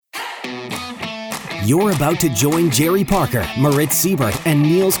You're about to join Jerry Parker, Moritz Siebert, and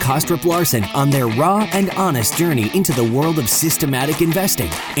Niels Kostrup Larsen on their raw and honest journey into the world of systematic investing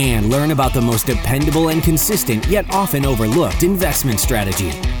and learn about the most dependable and consistent yet often overlooked investment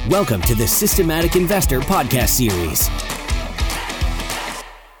strategy. Welcome to the Systematic Investor podcast series.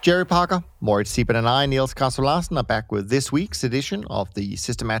 Jerry Parker, Moritz Siebert, and I, Niels Kostrup Larsen, are back with this week's edition of the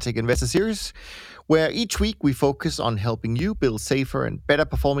Systematic Investor series, where each week we focus on helping you build safer and better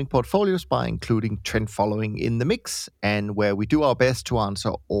performing portfolios by including trend following in the mix, and where we do our best to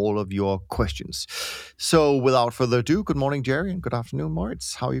answer all of your questions. So without further ado, good morning, Jerry, and good afternoon,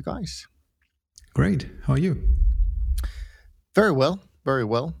 Moritz. How are you guys? Great. How are you? Very well. Very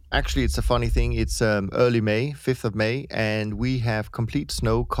well. Actually, it's a funny thing. It's early May, 5th of May, and we have complete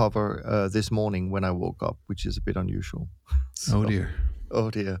snow cover this morning when I woke up, which is a bit unusual. Oh, dear.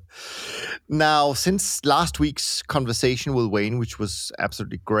 Oh, dear. Now, since last week's conversation with Wayne, which was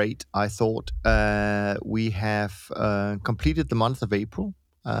absolutely great, I thought we have completed the month of April,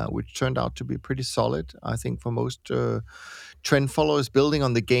 which turned out to be pretty solid, I think, for most trend followers, building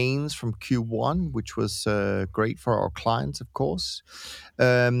on the gains from Q1, which was great for our clients, of course.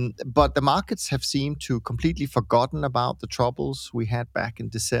 But the markets have seemed to completely forgotten about the troubles we had back in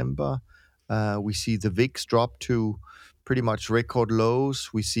December. We see the VIX drop to pretty much record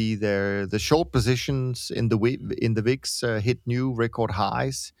lows. We see the short positions in the VIX hit new record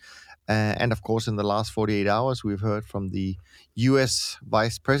highs. And of course, in the last 48 hours, we've heard from the US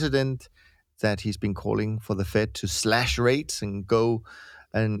Vice President that he's been calling for the Fed to slash rates and go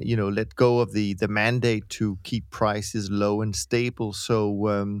and, let go of the mandate to keep prices low and stable.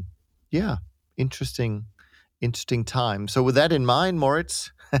 So, interesting time. So with that in mind,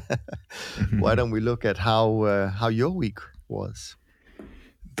 Moritz, why don't we look at how your week was?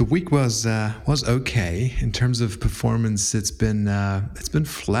 The week was okay in terms of performance. It's been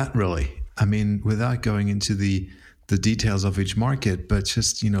flat, really. I mean, without going into the details of each market, but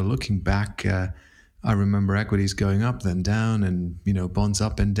just looking back, I remember equities going up, then down, and bonds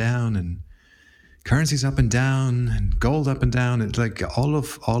up and down, and currencies up and down, and gold up and down. It's like all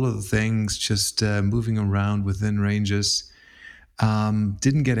of the things just moving around within ranges.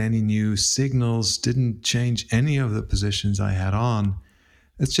 Didn't get any new signals. Didn't change any of the positions I had on.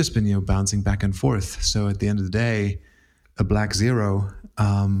 It's just been bouncing back and forth. So at the end of the day, a black zero,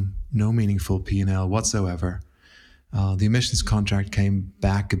 no meaningful P&L whatsoever. The emissions contract came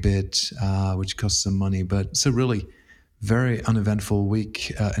back a bit, which cost some money, but it's a really very uneventful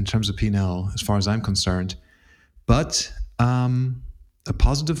week in terms of P&L as far as I'm concerned. But a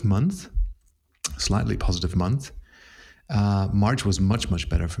positive month, slightly positive month. March was much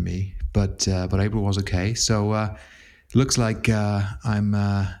better for me, but April was okay. So looks like I'm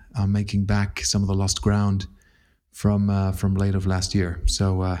making back some of the lost ground from late of last year.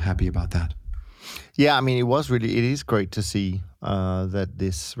 So happy about that. Yeah, I mean, it is great to see that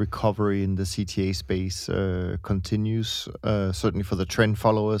this recovery in the CTA space continues, certainly for the trend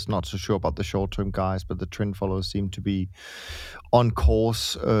followers. Not so sure about the short-term guys, but the trend followers seem to be on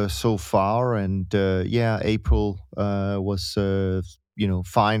course so far. And April was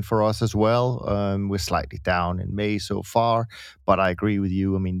fine for us as well. We're slightly down in May so far, but I agree with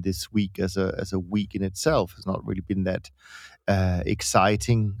you. I mean, this week as a week in itself has not really been that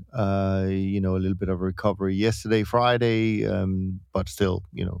exciting. A little bit of a recovery yesterday, Friday, but still,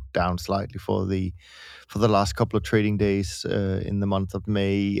 down slightly for the last couple of trading days in the month of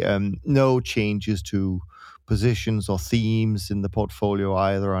May. No changes to positions or themes in the portfolio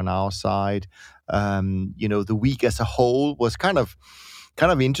either on our side. The week as a whole was kind of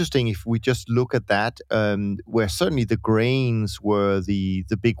interesting if we just look at that, where certainly the grains were the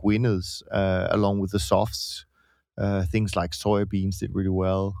big winners, along with the softs. Things like soybeans did really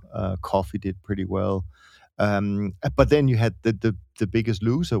well. Coffee did pretty well. But then you had the biggest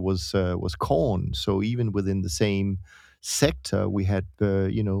loser was corn. So even within the same sector, we had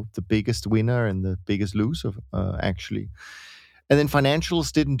the biggest winner and the biggest loser actually. And then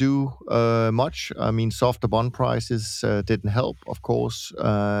financials didn't do much. I mean, softer bond prices didn't help, of course.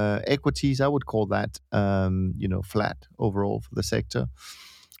 Equities, I would call that flat overall for the sector.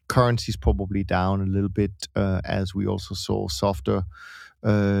 Currencies probably down a little bit, as we also saw softer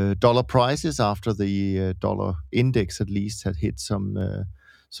dollar prices after the dollar index at least had hit some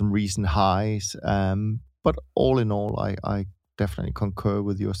recent highs. But all in all, I definitely concur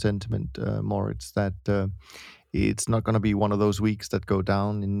with your sentiment, Moritz, that it's not going to be one of those weeks that go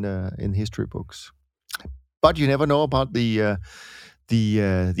down in history books. But you never know about the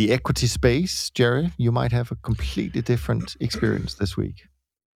equity space, Jerry. You might have a completely different experience this week.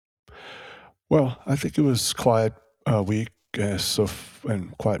 Well, I think it was quiet week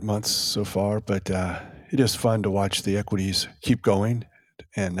and quiet months so far, but it is fun to watch the equities keep going,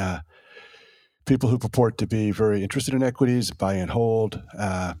 and people who purport to be very interested in equities, buy and hold,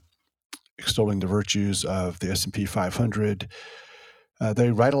 extolling the virtues of the S&P 500.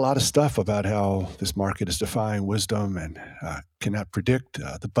 They write a lot of stuff about how this market is defying wisdom and cannot predict.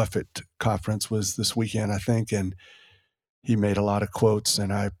 The Buffett conference was this weekend, I think, and he made a lot of quotes,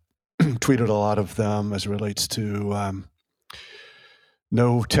 and I tweeted a lot of them as it relates to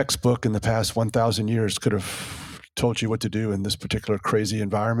no textbook in the past 1,000 years could have told you what to do in this particular crazy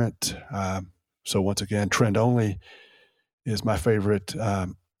environment. So once again, trend only is my favorite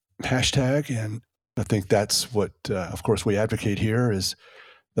hashtag, and I think that's what, of course, we advocate here is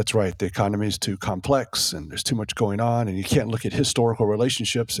that's right. The economy is too complex and there's too much going on, and you can't look at historical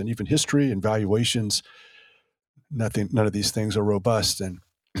relationships and even history and valuations. None of these things are robust and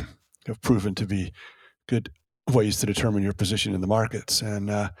have proven to be good ways to determine your position in the markets.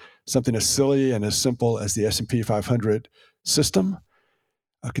 And something as silly and as simple as the S&P 500 system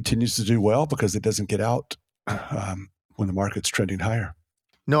continues to do well because it doesn't get out when the market's trending higher.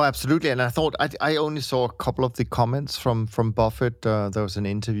 No, absolutely. And I thought I only saw a couple of the comments from Buffett. There was an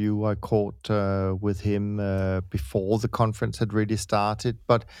interview I caught with him before the conference had really started.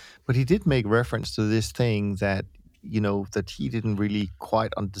 But he did make reference to this thing that, that he didn't really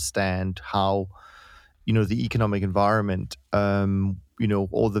quite understand how, the economic environment,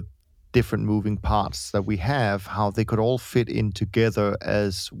 all the different moving parts that we have, how they could all fit in together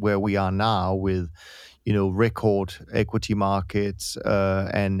as where we are now with, record equity markets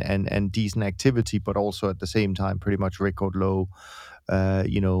and decent activity, but also at the same time pretty much record low,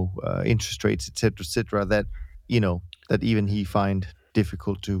 interest rates, et cetera, that, that even he find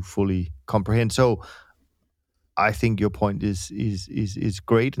difficult to fully comprehend. So I think your point is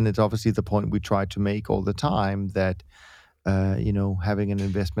great, and it's obviously the point we try to make all the time that having an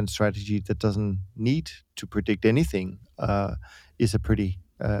investment strategy that doesn't need to predict anything is a pretty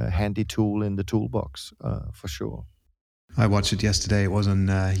handy tool in the toolbox for sure. I watched it yesterday. It was on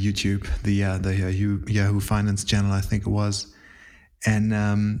YouTube, the Yahoo Finance channel, I think it was. And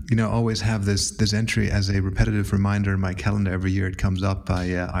always have this entry as a repetitive reminder in my calendar. Every year it comes up.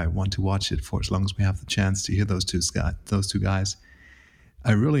 I want to watch it for as long as we have the chance to hear those two guys.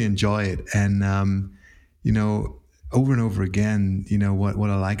 I really enjoy it, and over and over again, what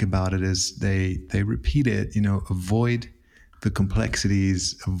I like about it is they repeat it. Avoid the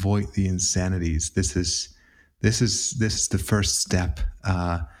complexities, avoid the insanities. This is the first step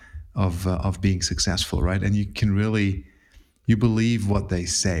of being successful, right? And you can really. You believe what they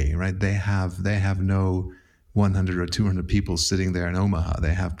say, right? They have no 100 or 200 people sitting there in Omaha.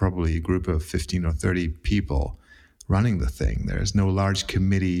 They have probably a group of 15 or 30 people running the thing. There's no large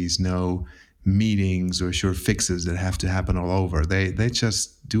committees, no meetings or sure fixes that have to happen all over. They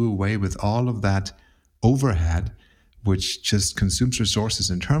just do away with all of that overhead, which just consumes resources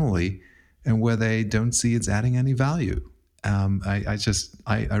internally, and where they don't see it's adding any value. I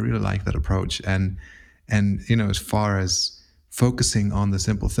really like that approach, and as far as focusing on the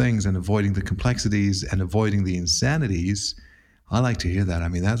simple things and avoiding the complexities and avoiding the insanities, I like to hear that. I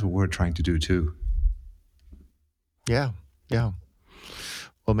mean, that's what we're trying to do too. Yeah.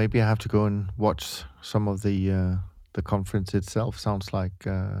 Well, maybe I have to go and watch some of the conference itself. Sounds like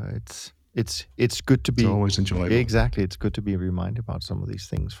it's good to be. It's always enjoyable. Exactly, it's good to be reminded about some of these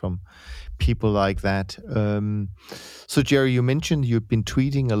things from people like that. So, Jerry, you mentioned you've been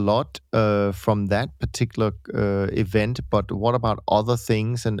tweeting a lot from that particular event, but what about other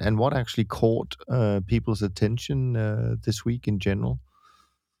things, and what actually caught people's attention this week in general?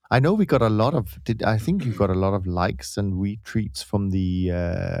 I know we got a lot of. I think you got a lot of likes and retweets from the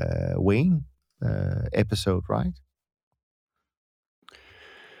Wayne episode, right?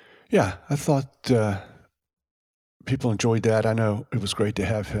 Yeah, I thought people enjoyed that. I know it was great to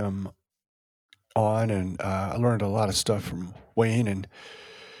have him on, and I learned a lot of stuff from Wayne. And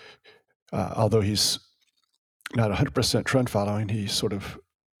although he's not 100% trend following, he sort of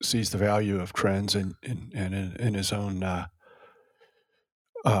sees the value of trends in his own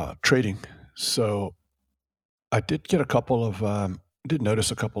trading. So I did get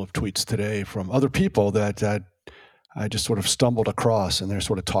notice a couple of tweets today from other people that I just sort of stumbled across, and they're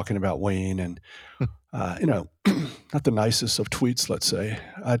sort of talking about Wayne and, not the nicest of tweets, let's say.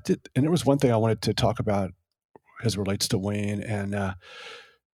 And there was one thing I wanted to talk about as it relates to Wayne and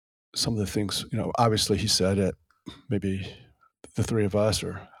some of the things, obviously he said that maybe the three of us,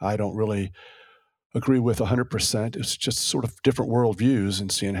 or I don't really agree with 100%. It's just sort of different worldviews and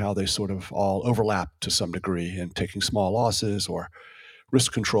seeing how they sort of all overlap to some degree, and taking small losses or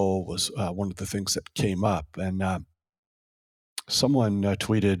risk control was one of the things that came up. And someone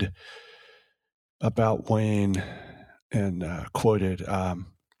tweeted about Wayne and quoted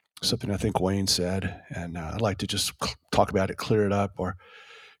something I think Wayne said, and I'd like to just talk about it, clear it up, or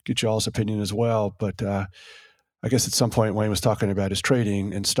get y'all's opinion as well. But I guess at some point Wayne was talking about his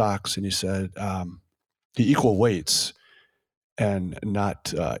trading in stocks, and he said he equal weights and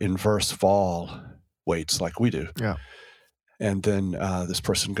not inverse vol weights like we do. Yeah. And then this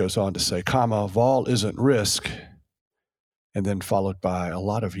person goes on to say, comma, vol isn't risk, and then followed by a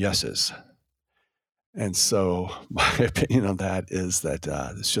lot of yeses. And so my opinion on that is that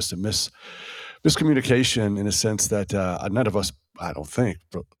it's just a miscommunication in a sense that none of us, I don't think,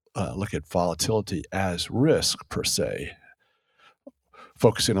 look at volatility as risk per se,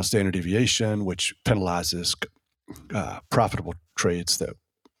 focusing on standard deviation, which penalizes profitable trades that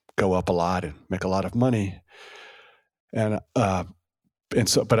go up a lot and make a lot of money. And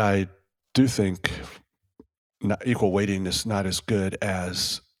so, but I do think equal weighting is not as good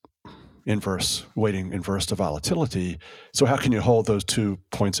as inverse weighting, inverse to volatility. So how can you hold those 2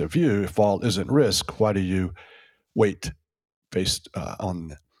 points of view? If vol isn't risk, why do you weight based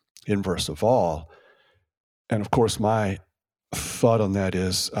on inverse of vol? And of course, my thought on that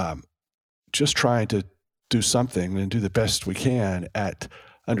is just trying to do something and do the best we can at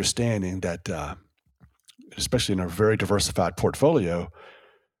understanding that, especially in a very diversified portfolio,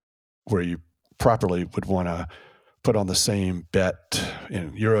 where you properly would want to put on the same bet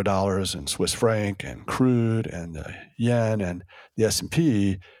in euro dollars and Swiss franc and crude and the yen and the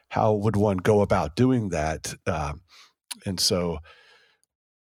S&P, how would one go about doing that? And so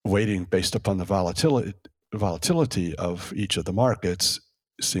weighting based upon the volatility of each of the markets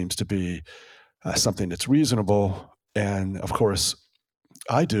seems to be something that's reasonable. And of course,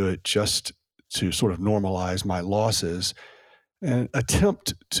 I do it just to sort of normalize my losses and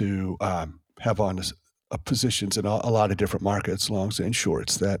attempt to have on positions in a lot of different markets, longs and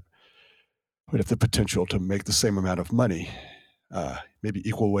shorts, that would have the potential to make the same amount of money. Maybe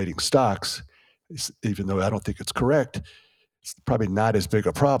equal weighting stocks, even though I don't think it's correct, it's probably not as big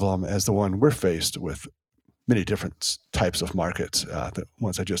a problem as the one we're faced with, many different types of markets, the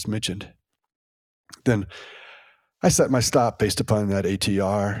ones I just mentioned. Then I set my stop based upon that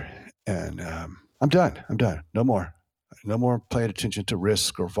ATR, and I'm done. No more paying attention to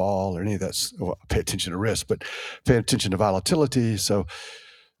risk or vol or any of that. Well, pay attention to risk, but pay attention to volatility. So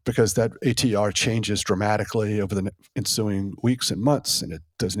because that ATR changes dramatically over the ensuing weeks and months, and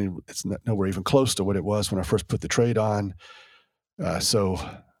it's nowhere even close to what it was when I first put the trade on. So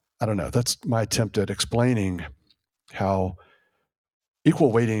I don't know. That's my attempt at explaining how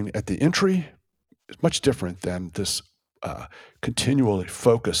equal weighting at the entry is much different than this continually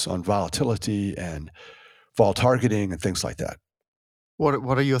focus on volatility and vol targeting and things like that.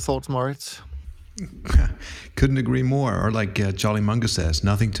 What are your thoughts, Moritz? Couldn't agree more. Or like Jolly Munger says,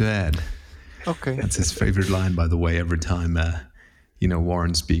 nothing to add. Okay. That's his favorite line, by the way, every time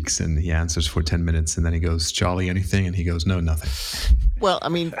Warren speaks and he answers for 10 minutes and then he goes, Jolly, anything? And he goes, no, nothing. Well, I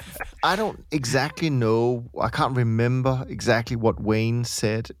mean, I don't exactly know. I can't remember exactly what Wayne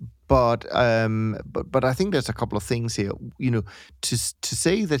said, but I think there's a couple of things here. To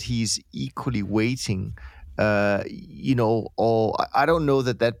say that he's equally weighting, or I don't know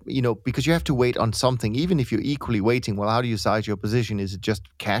that because you have to wait on something. Even if you're equally weighting, well, how do you size your position? Is it just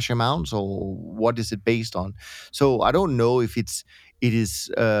cash amounts, or what is it based on? So I don't know if it is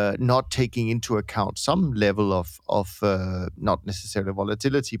not taking into account some level of not necessarily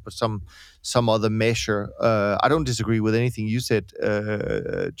volatility, but some other measure. I don't disagree with anything you said,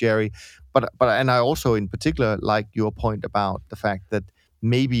 Jerry, but and I also in particular like your point about the fact that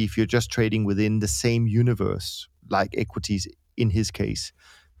maybe if you're just trading within the same universe, like equities in his case,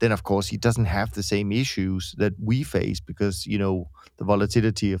 then of course he doesn't have the same issues that we face because, the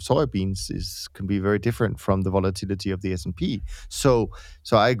volatility of soybeans can be very different from the volatility of the S&P. So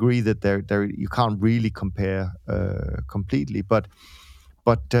I agree that there you can't really compare completely, but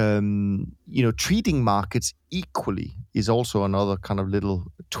treating markets equally is also another kind of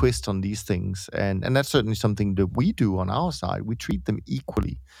little twist on these things, and that's certainly something that we do on our side. We treat them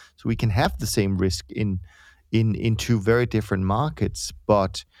equally, so we can have the same risk in two very different markets,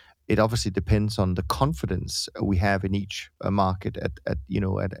 but it obviously depends on the confidence we have in each market at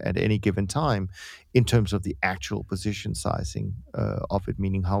any given time in terms of the actual position sizing of it,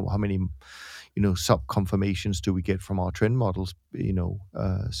 meaning how many sub confirmations do we get from our trend models,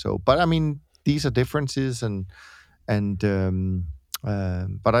 but I mean these are differences and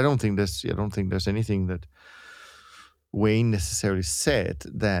but I don't think there's anything that Wayne necessarily said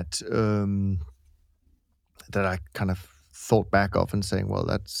that I kind of thought back of and saying, well,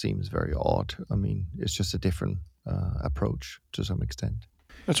 that seems very odd. I mean, it's just a different approach to some extent.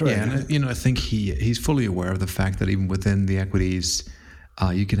 That's right. Yeah, and I think he's fully aware of the fact that even within the equities,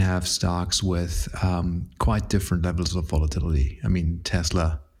 you can have stocks with quite different levels of volatility. I mean,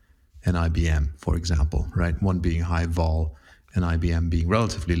 Tesla and IBM, for example, right? One being high vol and IBM being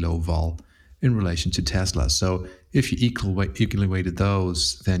relatively low vol in relation to Tesla. So if you equally weighted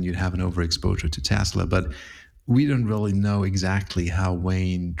those, then you'd have an overexposure to Tesla. But we don't really know exactly how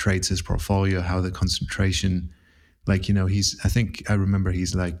Wayne trades his portfolio, how the concentration, like, I think I remember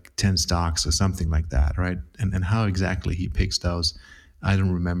he's like 10 stocks or something like that, right? And how exactly he picks those, I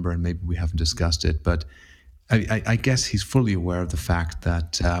don't remember, and maybe we haven't discussed it. But I guess he's fully aware of the fact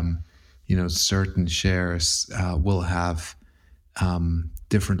that, certain shares will have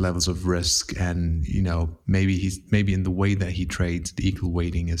different levels of risk, and maybe in the way that he trades, the equal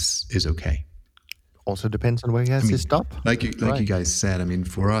weighting is okay. Also depends on where he has his stop. Like you guys said, I mean,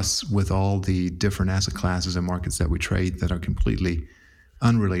 for us, with all the different asset classes and markets that we trade that are completely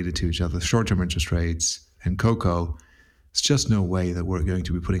unrelated to each other, short-term interest rates and cocoa, it's just no way that we're going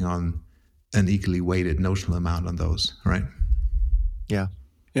to be putting on an equally weighted notional amount on those, right? Yeah.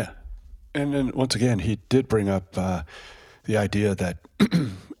 Yeah. And then once again, he did bring up the idea that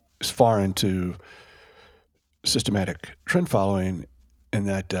is far into systematic trend following, and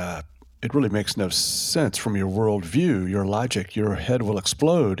that it really makes no sense from your worldview, your logic. Your head will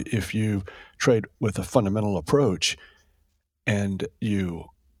explode if you trade with a fundamental approach and you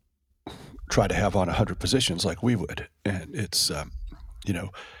try to have on 100 positions like we would. And it's, your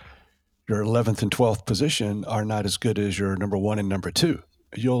 11th and 12th position are not as good as your number 1 and number 2.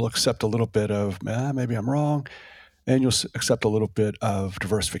 You'll accept a little bit of, maybe I'm wrong, and you'll accept a little bit of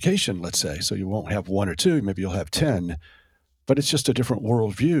diversification, let's say. So you won't have 1 or 2, maybe you'll have 10. But it's just a different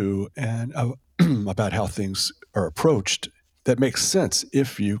worldview and about how things are approached that makes sense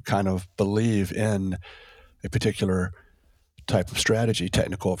if you kind of believe in a particular type of strategy,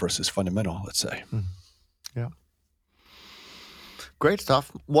 technical versus fundamental, let's say. Yeah. Great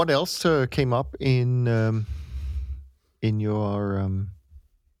stuff. What else came up in your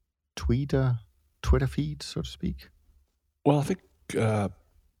Twitter feed, so to speak? Well, I think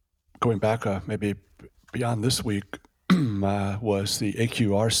going back maybe beyond this week was the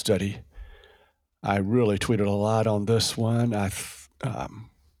AQR study. I really tweeted a lot on this one.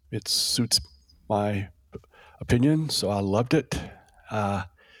 It suits my opinion, so I loved it. It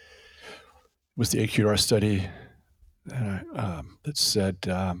was the AQR study that said,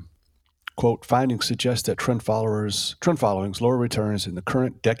 quote, findings suggest that trend following's lower returns in the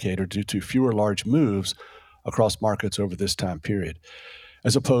current decade are due to fewer large moves across markets over this time period,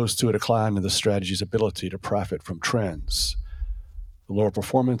 as opposed to a decline in the strategy's ability to profit from trends. The lower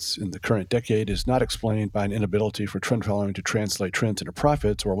performance in the current decade is not explained by an inability for trend following to translate trends into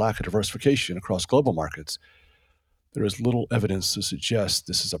profits or lack of diversification across global markets. There is little evidence to suggest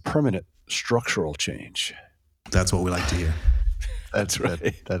this is a permanent structural change. That's what we like to hear. That's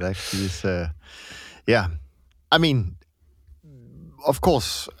right. That actually is, yeah. I mean, of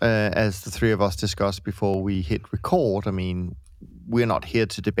course, as the three of us discussed before we hit record, I mean, we're not here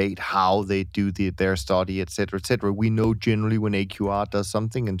to debate how they do their study, et cetera, et cetera. We know generally when AQR does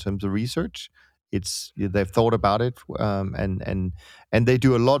something in terms of research, they've thought about it, and they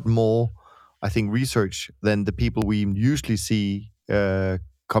do a lot more, I think, research than the people we usually see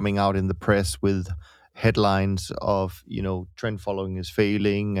coming out in the press with headlines of, trend following is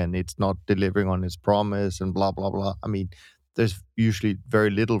failing and it's not delivering on its promise and blah, blah, blah. I mean, there's usually very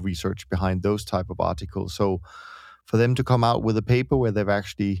little research behind those type of articles. So for them to come out with a paper where they've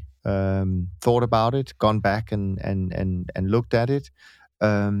actually thought about it, gone back and looked at it,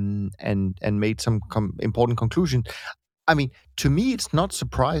 and made some important conclusion. I mean, to me, it's not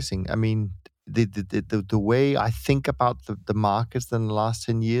surprising. I mean, the way I think about the markets in the last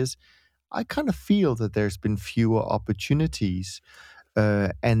 10 years, I kind of feel that there's been fewer opportunities,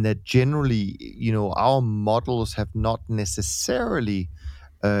 and that generally, our models have not necessarily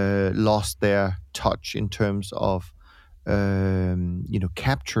lost their touch in terms of,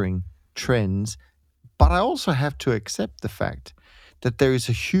 capturing trends. But I also have to accept the fact that there is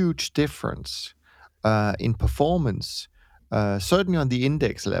a huge difference in performance, certainly on the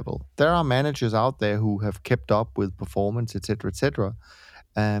index level. There are managers out there who have kept up with performance, et cetera, et cetera.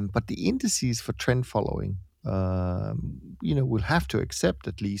 But the indices for trend following, we'll have to accept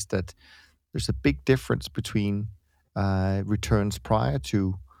at least that there's a big difference between returns prior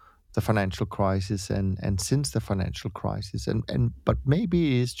to the financial crisis and since the financial crisis. But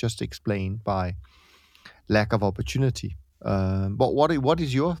maybe it is just explained by lack of opportunity. But what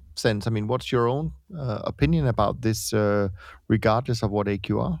is your sense? I mean, what's your own opinion about this, regardless of what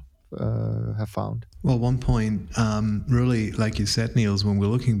AQR found? Well, one point, really, like you said, Niels, when we're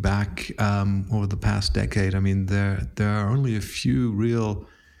looking back over the past decade, I mean, there are only a few real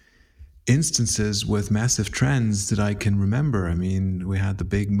instances with massive trends that I can remember. I mean, we had the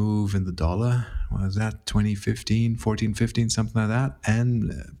big move in the dollar. What was that, 2015, 14, 15, something like that?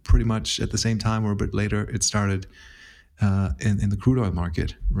 And pretty much at the same time or a bit later, it started in the crude oil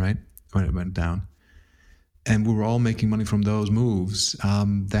market, right? When it went down. And we were all making money from those moves.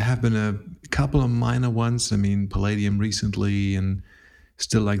 There have been a couple of minor ones. I mean, palladium recently and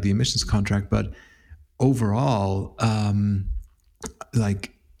still like the emissions contract. But overall,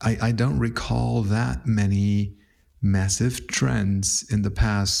 I don't recall that many massive trends in the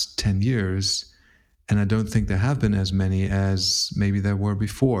past 10 years. And I don't think there have been as many as maybe there were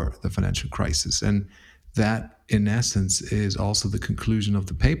before the financial crisis. And that, in essence, is also the conclusion of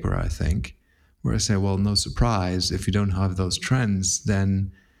the paper, I think, where I say, well, no surprise, if you don't have those trends,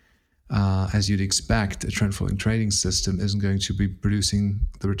 then as you'd expect, a trend following trading system isn't going to be producing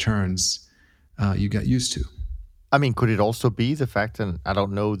the returns you get used to. I mean, could it also be the fact, and I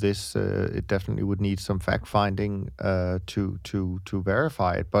don't know this, it definitely would need some fact finding to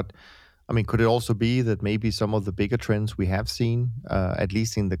verify it, but I mean, could it also be that maybe some of the bigger trends we have seen, at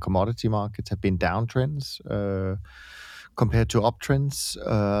least in the commodity markets, have been downtrends compared to uptrends?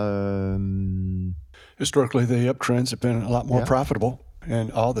 Historically, the uptrends have been a lot more profitable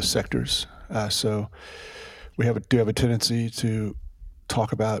in all the sectors. So we do have a tendency to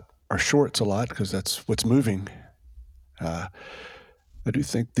talk about our shorts a lot because that's what's moving. I do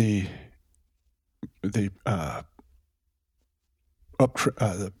think the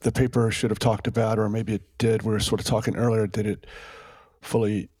paper should have talked about, or maybe it did. We were sort of talking earlier. Did it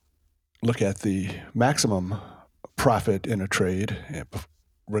fully look at the maximum profit in a trade,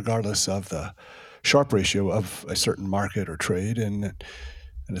 regardless of the Sharpe ratio of a certain market or trade? And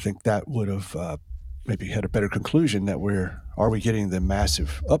I think that would have maybe had a better conclusion that are we getting the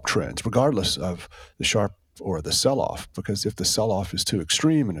massive uptrends, regardless of the Sharpe or the sell-off? Because if the sell-off is too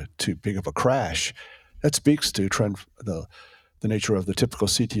extreme and too big of a crash, that speaks to the nature of the typical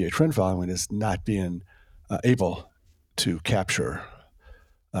CTA trend following is not being able to capture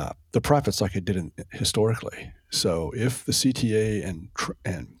the profits like it did historically. So if the CTA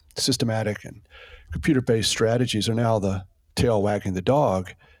and systematic and computer-based strategies are now the tail wagging the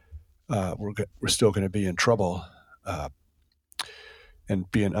dog, we're still going to be in trouble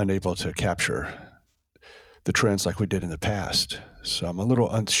and being unable to capture the trends like we did in the past. So I'm a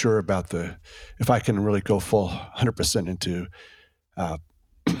little unsure about if I can really go full 100% into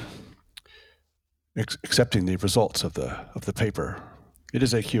accepting the results of the paper. It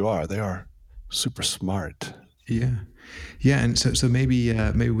is AQR. They are super smart. Yeah, and so maybe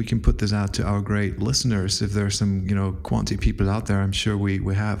we can put this out to our great listeners. If there are some quantity people out there, I'm sure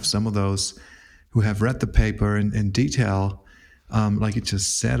we have some of those who have read the paper in detail. Like you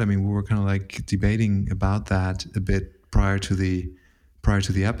just said, I mean, we were kind of like debating about that a bit prior to the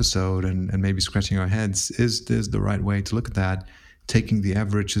episode, and maybe scratching our heads. Is this the right way to look at that? Taking the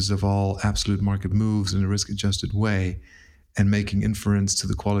averages of all absolute market moves in a risk-adjusted way, and making inference to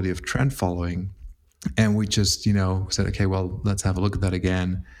the quality of trend following. And we just, said, okay, well, let's have a look at that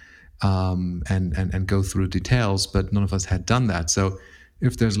again, and go through details. But none of us had done that. So,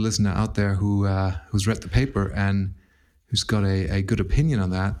 if there's a listener out there who's read the paper and who's got a good opinion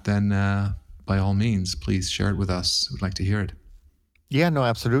on that, then by all means, please share it with us. We'd like to hear it. Yeah, no,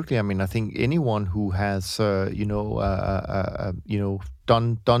 absolutely. I mean, I think anyone who has, done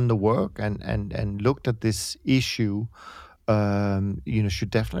the work and looked at this issue, should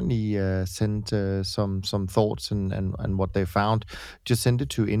definitely send some thoughts and what they found. Just send it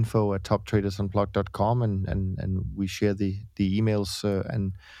to info@toptradersunplugged.com and we share the emails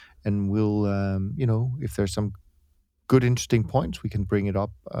and we'll if there's some good interesting points we can bring it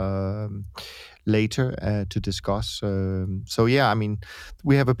up later to discuss. So yeah, I mean,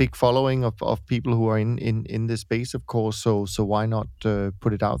 we have a big following of people who are in this space, of course. So why not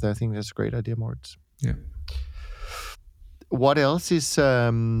put it out there? I think that's a great idea, Moritz. Yeah. What else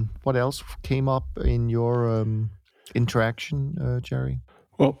came up in your interaction, Jerry?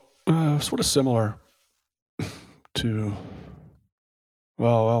 Well, sort of similar to,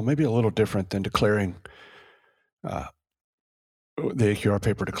 well, maybe a little different than declaring. The AQR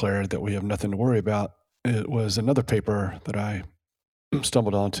paper declared that we have nothing to worry about. It was another paper that I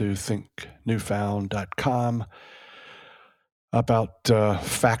stumbled onto, thinknewfound.com, about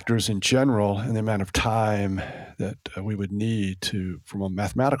factors in general and the amount of time that we would need to, from a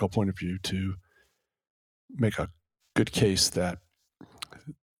mathematical point of view, to make a good case that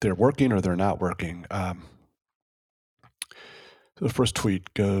they're working or they're not working. The first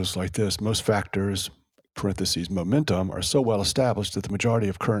tweet goes like this: most factors, parentheses, momentum, are so well established that the majority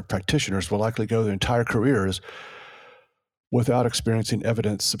of current practitioners will likely go their entire careers without experiencing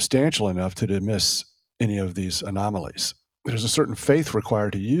evidence substantial enough to dismiss any of these anomalies. There's a certain faith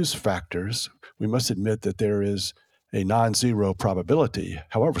required to use factors. We must admit that there is a non-zero probability,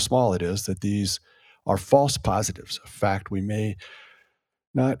 however small it is, that these are false positives, a fact we may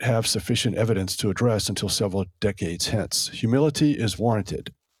not have sufficient evidence to address until several decades hence. Humility is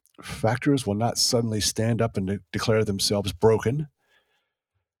warranted. Factors will not suddenly stand up and declare themselves broken,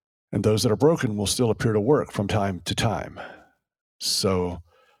 and those that are broken will still appear to work from time to time. So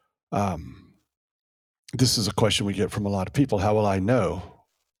this is a question we get from a lot of people. How will I know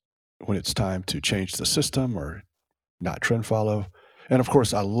when it's time to change the system or not trend follow? And of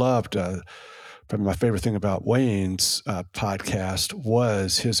course, I loved, probably my favorite thing about Wayne's podcast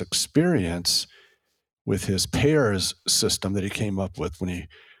was his experience with his pairs system that he came up with when he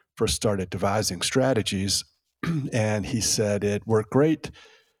first started devising strategies. And he said it worked great,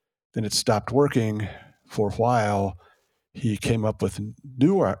 then it stopped working for a while. He came up with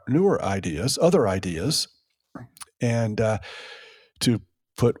newer ideas, other ideas, and to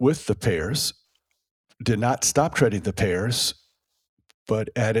put with the pairs. Did not stop trading the pairs, but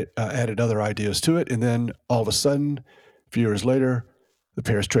added other ideas to it. And then all of a sudden, a few years later, the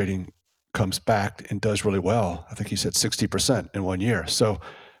pairs trading comes back and does really well. I think he said 60% in 1 year. So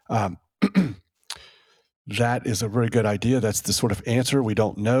that is a very good idea. That's the sort of answer we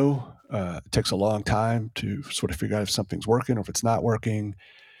don't know. It takes a long time to sort of figure out if something's working or if it's not working.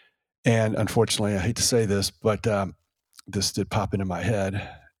 And unfortunately, I hate to say this, but this did pop into my head,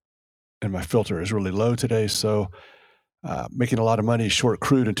 and my filter is really low today. So making a lot of money short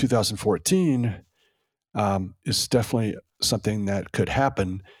crude in 2014 is definitely something that could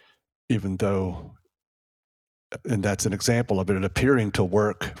happen, even though, and that's an example of it appearing to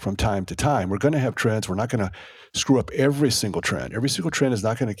work from time to time. We're going to have trends. We're not going to screw up every single trend. Every single trend is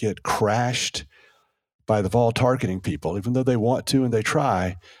not going to get crashed by the vol targeting people, even though they want to and they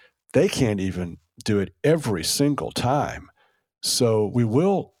try. They can't even do it every single time. So we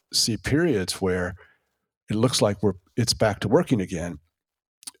will see periods where it looks like it's back to working again.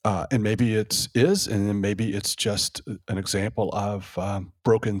 And maybe it is, and then maybe it's just an example of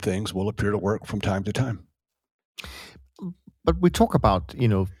broken things will appear to work from time to time. But we talk about,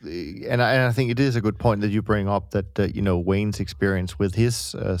 and I think it is a good point that you bring up that, Wayne's experience with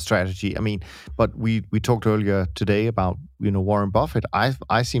his strategy. I mean, but we talked earlier today about, Warren Buffett.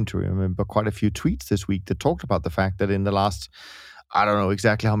 I seem to remember quite a few tweets this week that talked about the fact that in the last, I don't know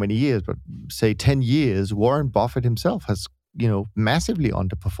exactly how many years, but say 10 years, Warren Buffett himself has, massively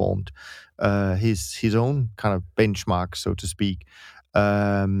underperformed his own kind of benchmark, so to speak.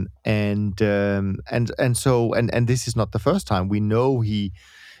 And this is not the first time. We know he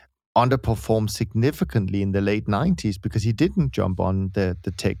underperformed significantly in the late 90s because he didn't jump on the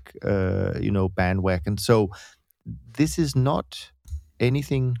tech bandwagon. So this is not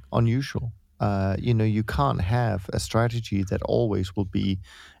anything unusual. You can't have a strategy that always will be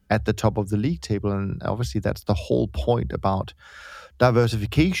at the top of the league table, and obviously that's the whole point about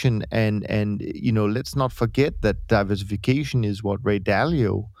diversification. And let's not forget that diversification is what Ray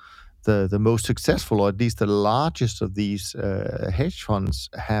Dalio, the most successful, or at least the largest of these hedge funds,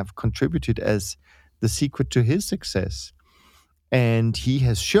 have contributed as the secret to his success. And he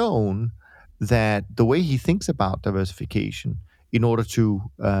has shown that the way he thinks about diversification in order to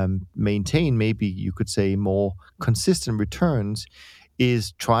maintain, maybe you could say, more consistent returns,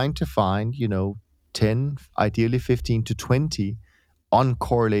 is trying to find, 10, ideally 15 to 20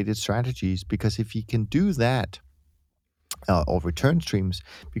 uncorrelated strategies. Because if he can do that, or return streams,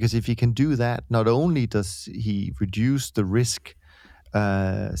 because if he can do that, not only does he reduce the risk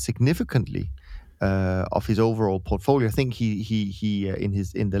significantly of his overall portfolio. I think he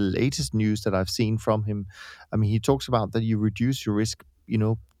in the latest news that I've seen from him, I mean, he talks about that you reduce your risk,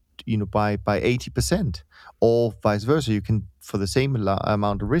 by 80%, or vice versa. You can, for the same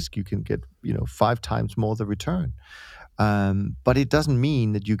amount of risk, you can get 5 times more the return. But it doesn't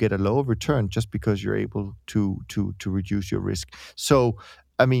mean that you get a lower return just because you're able to reduce your risk. So,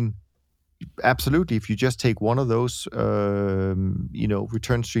 I mean, absolutely, if you just take one of those,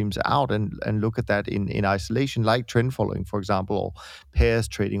 return streams out and look at that in isolation, like trend following, for example, or pairs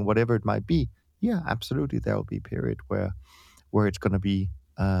trading, whatever it might be, yeah, absolutely, there will be a period where it's going to be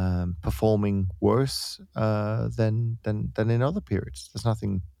performing worse than in other periods. There's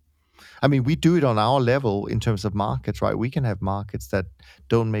nothing. I mean, we do it on our level in terms of markets, right? We can have markets that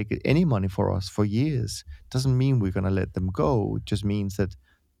don't make any money for us for years. Doesn't mean we're going to let them go. It just means that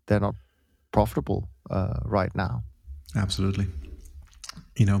they're not profitable right now. Absolutely.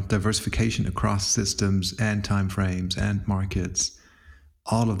 Diversification across systems and time frames and markets,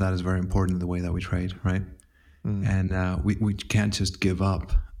 all of that is very important in the way that we trade, right? And we can't just give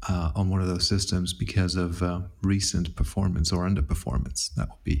up on one of those systems because of recent performance or underperformance. That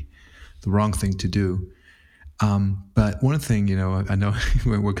would be the wrong thing to do. But one thing, I know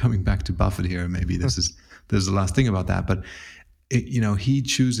we're coming back to Buffett here. Maybe this is the last thing about that. But he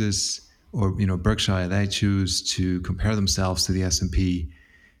chooses, or Berkshire, they choose to compare themselves to the S&P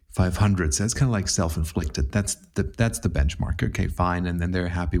 500. So it's kind of like self-inflicted. That's the benchmark. Okay, fine, and then they're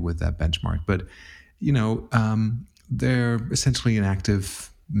happy with that benchmark. But they're essentially an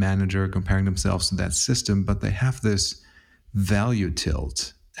active manager comparing themselves to that system, but they have this value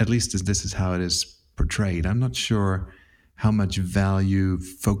tilt. At least this is how it is portrayed. I'm not sure how much value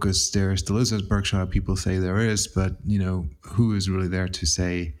focus there still is, as Berkshire people say there is, but who is really there to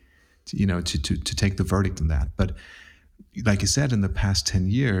say, to take the verdict on that? But like you said, in the past 10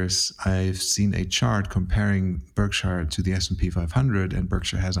 years, I've seen a chart comparing Berkshire to the S&P 500, and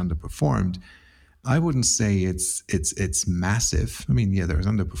Berkshire has underperformed. I wouldn't say it's massive. I mean, yeah, there's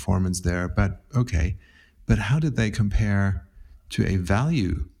underperformance there, but okay. But how did they compare to a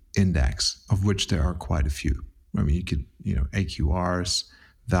value index, of which there are quite a few? I mean, you could, AQRs,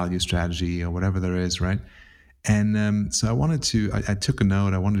 value strategy, or whatever there is, right? And so I took a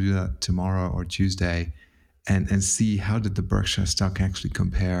note. I want to do that tomorrow or Tuesday, and see how did the Berkshire stock actually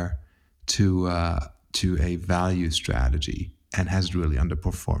compare to a value strategy, and has it really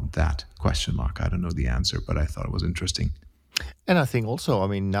underperformed that? ? I don't know the answer, but I thought it was interesting. And I think also,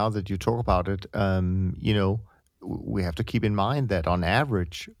 now that you talk about it, we have to keep in mind that on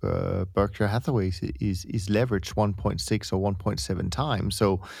average, Berkshire Hathaway is leveraged 1.6 or 1.7 times.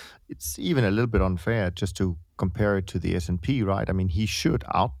 So it's even a little bit unfair just to compare it to the S&P, right? I mean, he should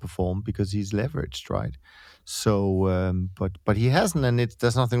outperform because he's leveraged, right? So, but he hasn't, and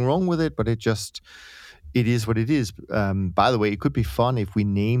there's nothing wrong with it. But it is what it is. By the way, it could be fun if we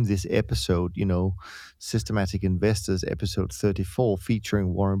name this episode, Systematic Investors, episode 34,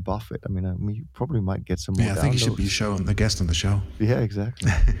 featuring Warren Buffett. I mean, you probably might get some more downloads. I think he should be a guest on the show. Yeah,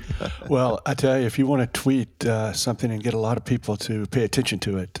 exactly. Well, I tell you, if you want to tweet something and get a lot of people to pay attention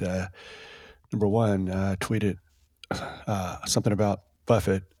to it, number one, tweet it something about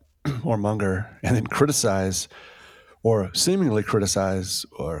Buffett or Munger, and then criticize or seemingly criticize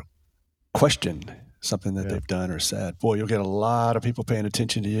or question something that they've done or said. Boy, you'll get a lot of people paying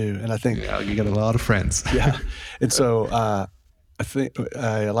attention to you. And I think you get a lot of friends. Yeah. And so I think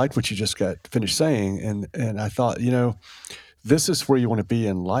I liked what you just got finished saying. And I thought, this is where you want to be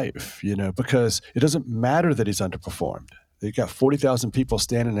in life, because it doesn't matter that he's underperformed. You've got 40,000 people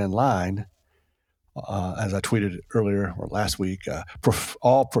standing in line, as I tweeted earlier or last week,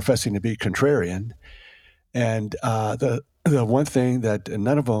 all professing to be contrarian. And the one thing that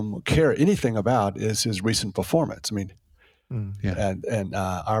none of them care anything about is his recent performance. I mean, and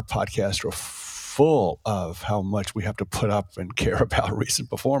our podcasts are full of how much we have to put up and care about recent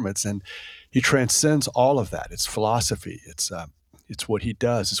performance. And he transcends all of that. It's philosophy. It's what he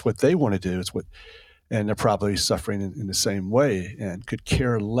does. It's what they want to do. And they're probably suffering in the same way and could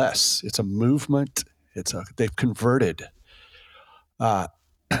care less. It's a movement. They've converted.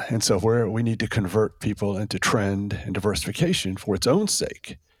 And so we need to convert people into trend and diversification for its own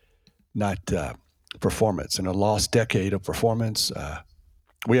sake, not performance. In a lost decade of performance,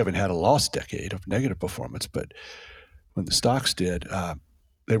 we haven't had a lost decade of negative performance, but when the stocks did,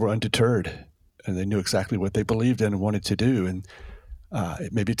 they were undeterred, and they knew exactly what they believed in and wanted to do. And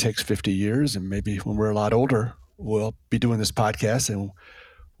maybe it takes 50 years, and maybe when we're a lot older, we'll be doing this podcast and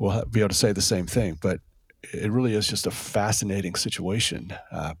we'll be able to say the same thing. But it really is just a fascinating situation,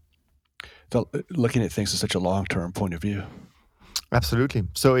 looking at things in such a long-term point of view. Absolutely.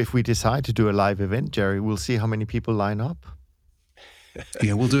 So if we decide to do a live event, Jerry, we'll see how many people line up.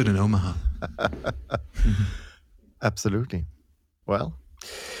 Yeah, we'll do it in Omaha. Absolutely. Well,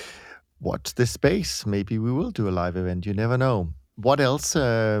 watch this space. Maybe we will do a live event. You never know. What else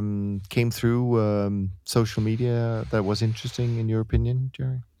came through social media that was interesting in your opinion,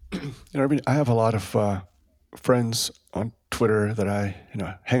 Jerry? I have a lot of friends on Twitter that I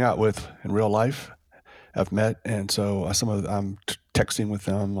hang out with in real life. I've met, and so I'm texting with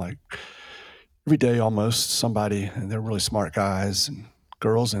them like every day almost, somebody, and they're really smart guys and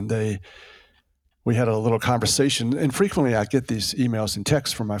girls, and we had a little conversation. And frequently I get these emails and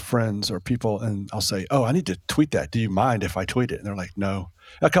texts from my friends or people, and I'll say, "Oh, I need to tweet that. Do you mind if I tweet it?" And they're like, "No."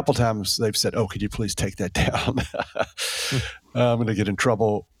 A couple times they've said, "Oh, could you please take that down?" I'm going to get in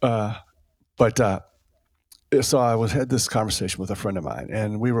trouble. So I had this conversation with a friend of mine,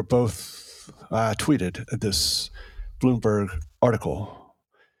 and we were both tweeted this Bloomberg article.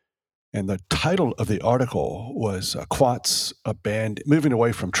 And the title of the article was Quants moving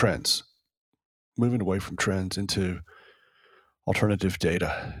away from trends into alternative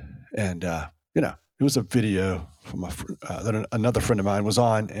data. And, it was a video from that another friend of mine was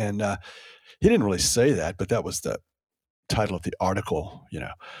on, and he didn't really say that, but that was the title of the article,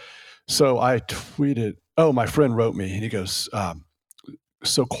 So I tweeted, my friend wrote me, and he goes,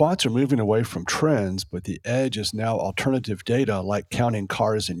 so quants are moving away from trends, but the edge is now alternative data like counting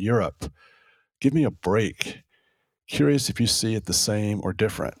cars in Europe. Give me a break. Curious if you see it the same or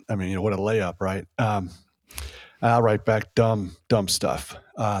different. I mean, what a layup, right? I'll write back dumb stuff.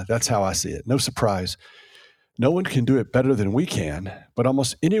 That's how I see it. No surprise. No one can do it better than we can, but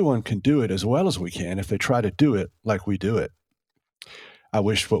almost anyone can do it as well as we can if they try to do it like we do it. I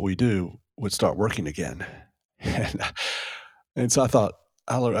wish what we do would start working again. And so I thought,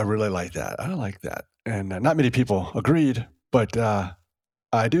 I really like that. I like that. And not many people agreed, but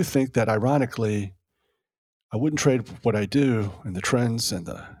I do think that ironically, I wouldn't trade what I do and the trends and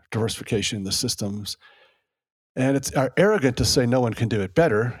the diversification in the systems. And it's arrogant to say no one can do it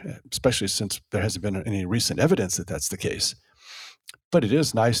better, especially since there hasn't been any recent evidence that that's the case. But it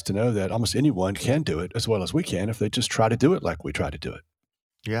is nice to know that almost anyone can do it as well as we can if they just try to do it like we try to do it.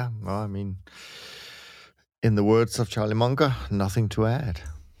 Yeah, well, I mean, in the words of Charlie Munger, nothing to add.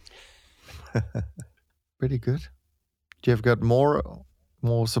 Pretty good. Do you have got more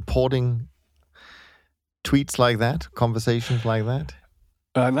supporting tweets like that, conversations like that?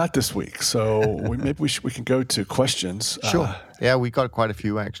 Not this week. So maybe we can go to questions. Sure. Yeah, we got quite a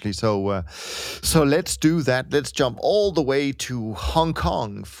few actually. So let's do that. Let's jump all the way to Hong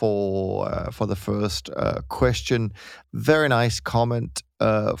Kong for the first question. Very nice comment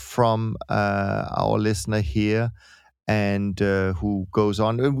from our listener here, and who goes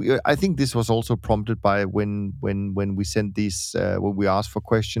on. I think this was also prompted by when we sent these, when we asked for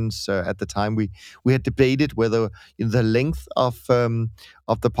questions at the time. We had debated whether the length of the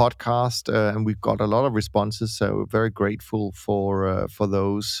podcast, and we've got a lot of responses. So we're very grateful for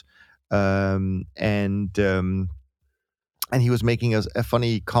those. And he was making a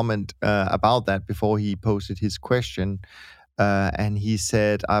funny comment about that before he posted his question. And he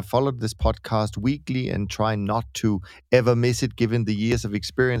said, I followed this podcast weekly and try not to ever miss it, given the years of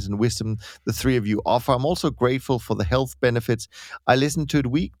experience and wisdom the three of you offer. I'm also grateful for the health benefits. I listen to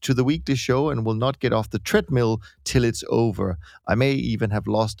the weekly show and will not get off the treadmill till it's over. I may even have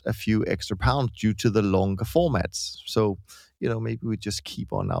lost a few extra pounds due to the longer formats. So, maybe we just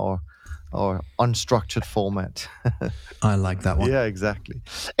keep on our unstructured format. I like that one. Yeah, exactly.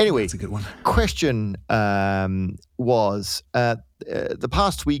 Anyway, that's a good one. Question was, the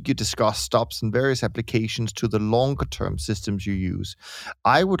past week you discussed stops and various applications to the longer term systems you use.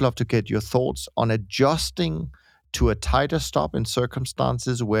 I would love to get your thoughts on adjusting to a tighter stop in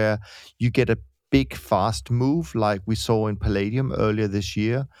circumstances where you get a big fast move like we saw in Palladium earlier this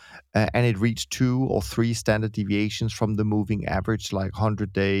year, and it reached 2 or 3 standard deviations from the moving average, like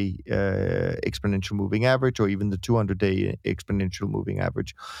 100-day exponential moving average, or even the 200-day exponential moving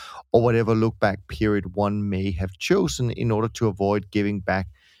average, or whatever look back period one may have chosen in order to avoid giving back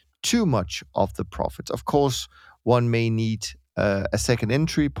too much of the profits. Of course, one may need a second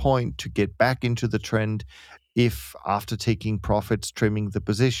entry point to get back into the trend, if after taking profits, trimming the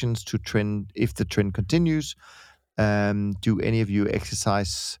positions to trend, if the trend continues. Do any of you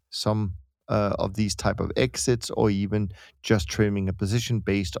exercise some of these type of exits, or even just trimming a position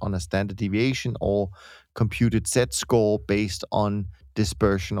based on a standard deviation or computed set score based on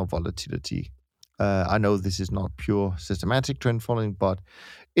dispersion or volatility? I know this is not pure systematic trend following, but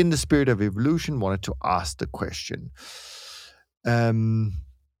in the spirit of evolution, wanted to ask the question.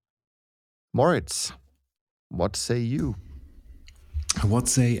 Moritz, what say you? What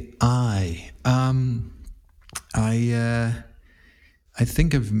say I? I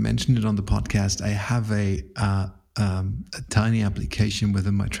think I've mentioned it on the podcast. I have a tiny application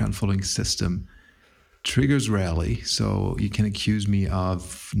within my trend following system. Triggers rarely, so you can accuse me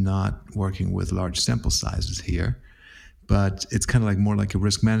of not working with large sample sizes here. But it's kind of like more like a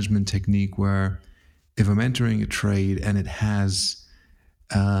risk management technique where if I'm entering a trade and it has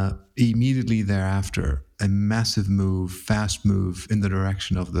immediately thereafter a massive move, fast move in the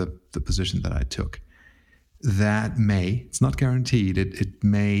direction of the position that I took, that may, it's not guaranteed, it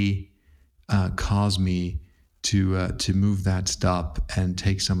may cause me to move that stop and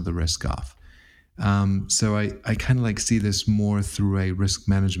take some of the risk off. So I kind of like see this more through a risk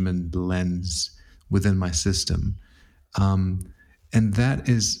management lens within my system. And that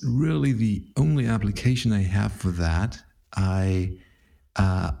is really the only application I have for that.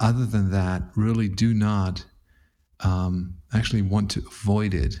 Other than that, really do not actually want to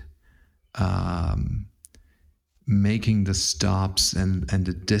avoid it, making the stops and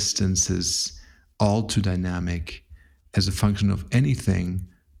the distances all too dynamic as a function of anything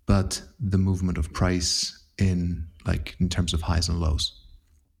but the movement of price in terms of highs and lows.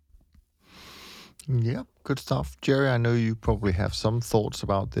 Yeah, good stuff. Jerry, I know you probably have some thoughts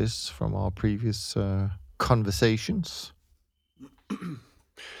about this from our previous conversations.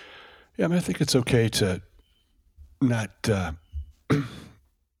 Yeah, I mean, I think it's okay to not.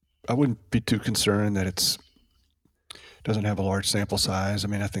 I wouldn't be too concerned that it doesn't have a large sample size. I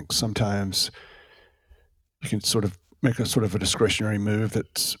mean, I think sometimes you can sort of make a sort of a discretionary move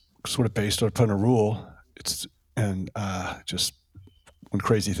that's sort of based upon a rule. Just when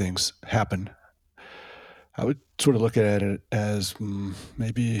crazy things happen, I would sort of look at it as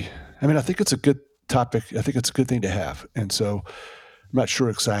maybe. I mean, I think it's a good topic. I think it's a good thing to have, and so I'm not sure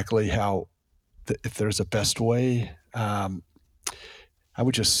exactly how. If there's a best way, I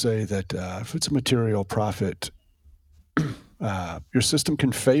would just say that if it's a material profit, your system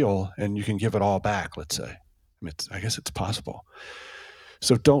can fail and you can give it all back. Let's say, I guess it's possible.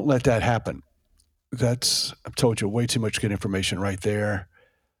 So don't let that happen. I've told you way too much good information right there.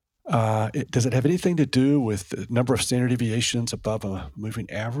 Does it have anything to do with the number of standard deviations above a moving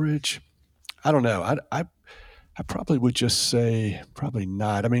average? I don't know. I probably would just say probably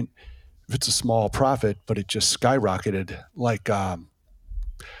not. I mean, if it's a small profit, but it just skyrocketed, like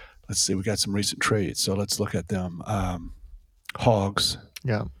let's see, we got some recent trades, so let's look at them. Hogs.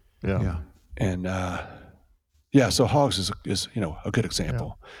 Yeah. And so Hogs is a good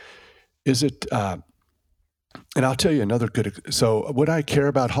example. Yeah. Is it? And I'll tell you another good. So would I care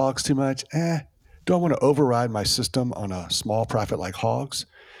about Hogs too much? Do I want to override my system on a small profit like Hogs?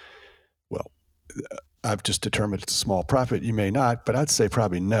 Well, I've just determined it's a small profit. You may not, but I'd say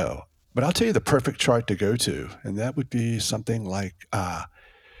probably no. But I'll tell you the perfect chart to go to, and that would be something like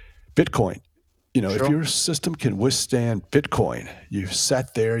Bitcoin. Sure. If your system can withstand Bitcoin, you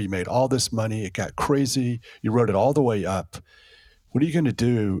sat there, you made all this money, it got crazy, you rode it all the way up. What are you going to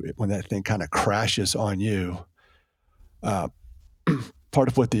do when that thing kind of crashes on you? Part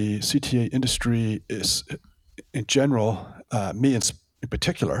of what the CTA industry is, in general, me in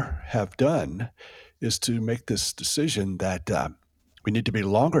particular, have done is to make this decision that we need to be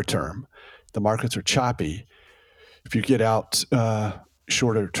longer term. The markets are choppy. If you get out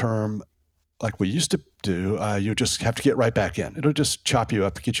shorter term, like we used to do, you just have to get right back in. It'll just chop you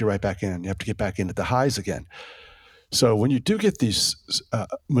up, get you right back in. You have to get back in at the highs again. So when you do get these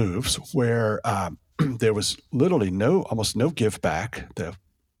moves where there was literally almost no give back, the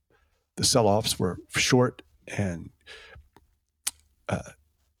sell-offs were short and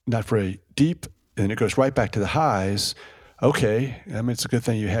not very deep, and it goes right back to the highs. Okay, I mean, it's a good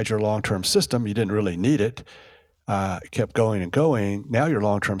thing you had your long-term system. You didn't really need it. It kept going and going. Now your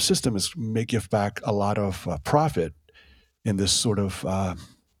long-term system may give back a lot of profit in this sort of,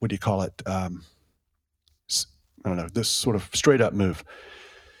 what do you call it? I don't know, this sort of straight-up move.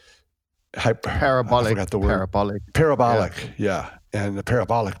 Parabolic. I forgot the word. Parabolic, yeah. And the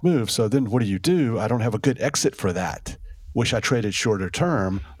parabolic move. So then what do? I don't have a good exit for that. Wish I traded shorter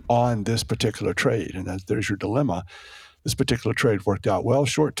term on this particular trade. And there's your dilemma. This particular trade worked out well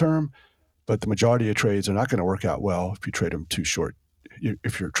short term, but the majority of trades are not going to work out well if you trade them too short,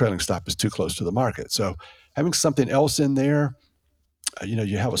 if your trailing stop is too close to the market. So having something else in there,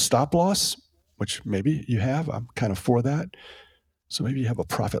 you have a stop loss, which maybe you have. I'm kind of for that. So maybe you have a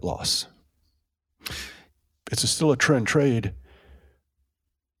profit loss. It's still a trend trade,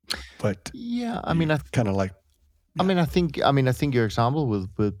 but yeah, I mean, I kind of like. I mean, I think your example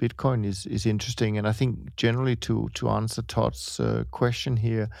with Bitcoin is interesting, and I think generally to answer Todd's question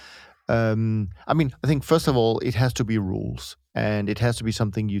here, I mean, I think first of all it has to be rules, and it has to be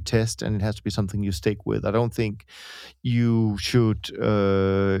something you test, and it has to be something you stick with. I don't think you should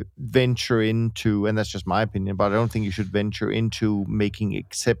venture into, and that's just my opinion, but I don't think you should venture into making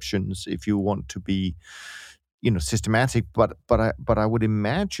exceptions if you want to be, systematic. But I would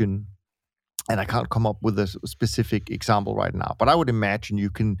imagine. And I can't come up with a specific example right now, but I would imagine you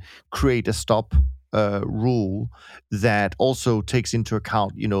can create a stop rule that also takes into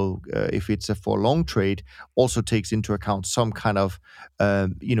account, if it's for a long trade, also takes into account some kind of,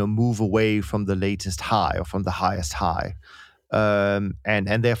 move away from the latest high or from the highest high.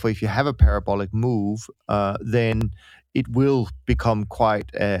 And therefore, if you have a parabolic move, then it will become quite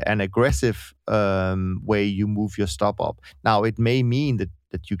an aggressive way you move your stop up. Now, it may mean that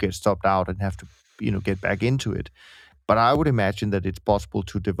you get stopped out and have to, get back into it. But I would imagine that it's possible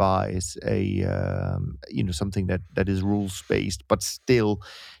to devise a something that is rules based, but still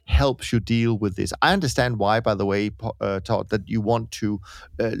helps you deal with this. I understand why, by the way, Todd, that you want to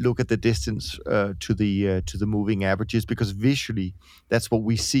look at the distance to the moving averages, because visually that's what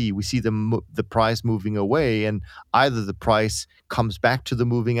we see. We see the price moving away, and either the price comes back to the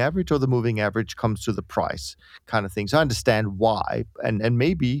moving average or the moving average comes to the price, kind of thing. So I understand why, and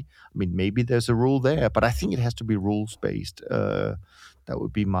maybe there's a rule there, but I think it has to be rules based. That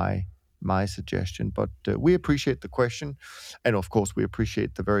would be my suggestion. But we appreciate the question, and of course we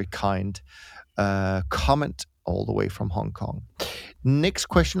appreciate the very kind comment all the way from Hong Kong. Next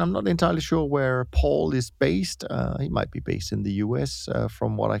question. I'm not entirely sure where Paul is based. He might be based in the US,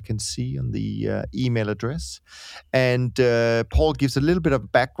 from what I can see on the email address. And Paul gives a little bit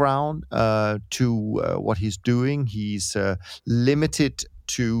of background to what he's doing. He's limited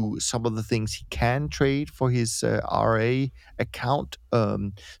to some of the things he can trade for his RA account.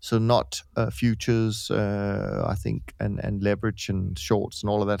 So not futures, I think, and leverage and shorts and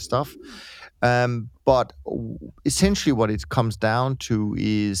all of that stuff. But essentially what it comes down to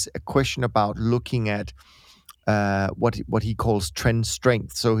is a question about looking at what he calls trend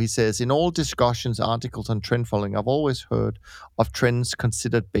strength. So he says, in all discussions, articles on trend following, I've always heard of trends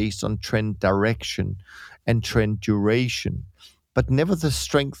considered based on trend direction and trend duration, but never the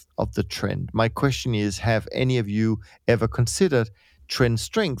strength of the trend. My question is, have any of you ever considered trend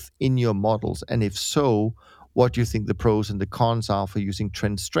strength in your models? And if so, what do you think the pros and the cons are for using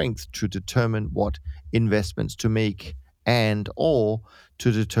trend strength to determine what investments to make and or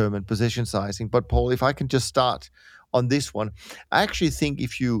to determine position sizing? But Paul, if I can just start on this one, I actually think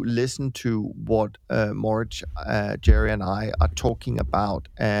if you listen to what Moritz, Jerry, and I are talking about,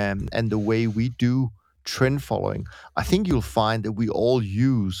 and the way we do trend following, I think you'll find that we all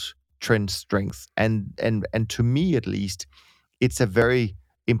use trend strength, and to me at least, it's a very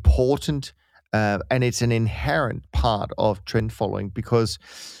important and it's an inherent part of trend following, because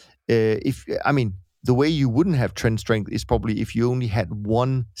the way you wouldn't have trend strength is probably if you only had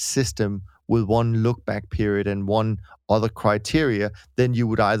one system with one look back period and one other criteria, then you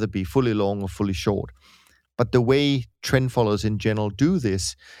would either be fully long or fully short. But the way trend followers in general do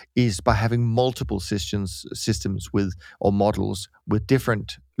this is by having multiple systems with, or models with,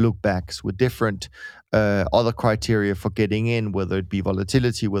 different lookbacks, with different other criteria for getting in, whether it be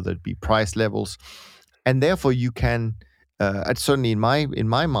volatility, whether it be price levels. And therefore you can, certainly in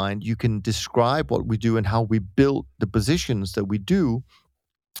my mind, you can describe what we do and how we build the positions that we do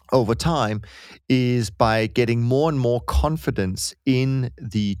over time is by getting more and more confidence in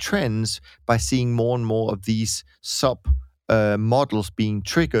the trends, by seeing more and more of these sub models being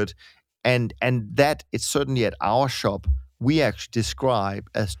triggered, and that it's certainly at our shop we actually describe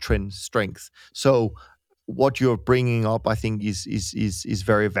as trend strength. So what you're bringing up, I think, is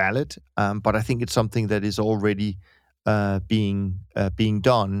very valid, but I think it's something that is already being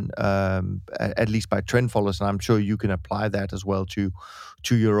done, at least by trend followers, and I'm sure you can apply that as well to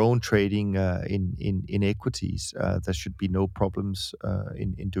your own trading in equities. There should be no problems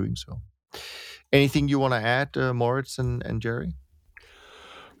in doing so. Anything you want to add, Moritz and Jerry?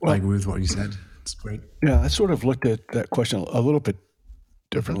 Well, I agree with what you said. It's great. Yeah, I sort of looked at that question a little bit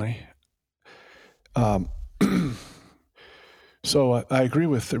differently. So I agree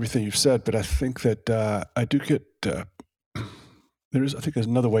with everything you've said, but I think that I do get there's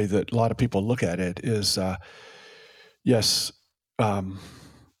another way that a lot of people look at it is yes,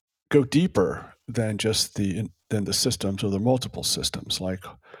 go deeper than just the systems or the multiple systems. Like,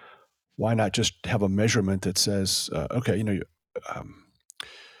 why not just have a measurement that says, okay, you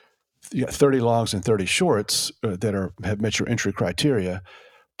got 30 longs and 30 shorts that have met your entry criteria.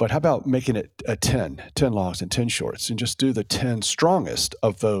 But how about making it a 10 longs and 10 shorts, and just do the 10 strongest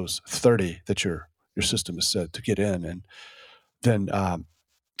of those 30 that your system is set to get in, and then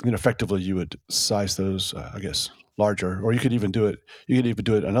effectively you would size those, I guess, larger. Or you could even do it. You could even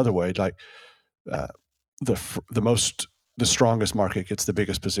do it another way, like the strongest market gets the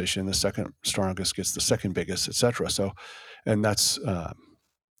biggest position, the second strongest gets the second biggest, etc. So, and that's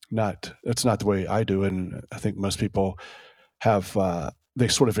not the way I do it, and I think most people have. They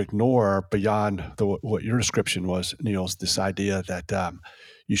sort of ignore beyond what your description was, Niels, this idea that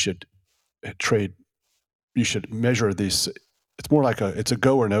you should trade, you should measure these. It's more like it's a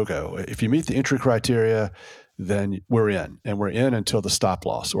go or no go. If you meet the entry criteria, then we're in, and we're in until the stop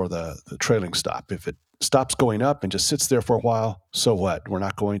loss or the trailing stop. If it stops going up and just sits there for a while, so what? We're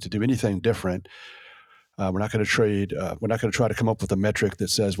not going to do anything different. We're not going to trade. We're not going to try to come up with a metric that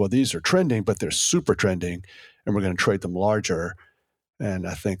says, well, these are trending, but they're super trending, and we're going to trade them larger. And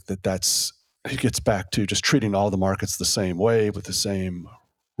I think that that's it gets back to just treating all the markets the same way with the same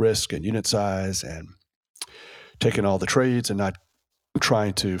risk and unit size, and taking all the trades and not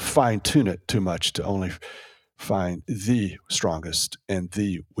trying to fine tune it too much to only find the strongest and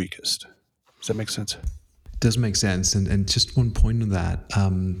the weakest. Does that make sense? Does make sense. And just one point on that,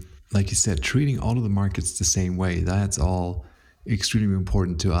 like you said, treating all of the markets the same way, that's all extremely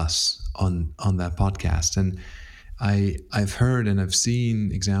important to us on that podcast. And I've heard and I've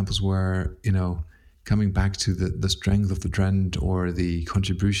seen examples where, coming back to the strength of the trend or the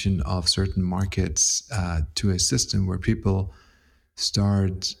contribution of certain markets to a system, where people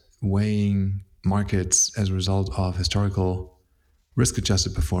start weighing markets as a result of historical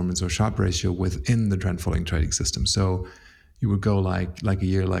risk-adjusted performance or Sharpe ratio within the trend following trading system. So you would go like a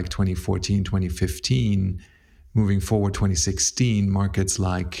year like 2014, 2015, moving forward 2016, markets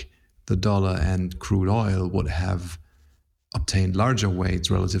like the dollar and crude oil would have obtained larger weights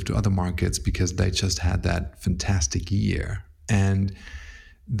relative to other markets because they just had that fantastic year. And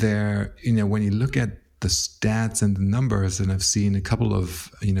there, when you look at the stats and the numbers, and I've seen a couple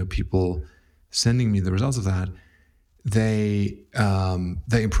of people sending me the results of that, they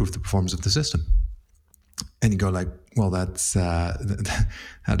improve the performance of the system. And you go like, well, that's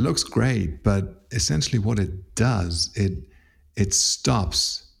that looks great, but essentially what it does, it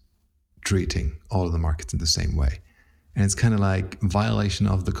stops treating all of the markets in the same way. And it's kind of like violation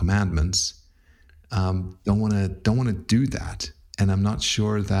of the commandments. Don't want to do that. And I'm not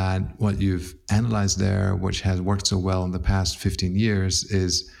sure that what you've analyzed there, which has worked so well in the past 15 years,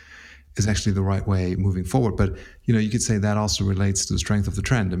 is actually the right way moving forward. But you could say that also relates to the strength of the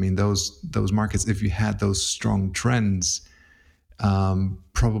trend. I mean, those markets, if you had those strong trends,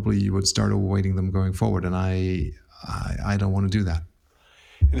 probably you would start overweighting them going forward. And I don't want to do that.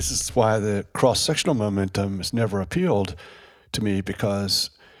 And this is why the cross-sectional momentum has never appealed to me, because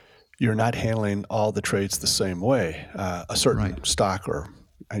you're not handling all the trades the same way. A certain stock,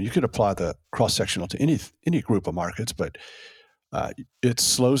 and you could apply the cross-sectional to any group of markets, but it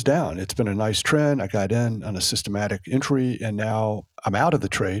slows down. It's been a nice trend. I got in on a systematic entry, and now I'm out of the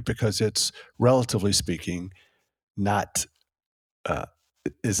trade because it's, relatively speaking, not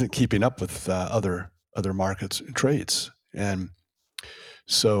isn't keeping up with other markets and trades. And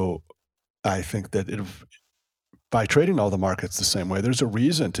so I think that by trading all the markets the same way, there's a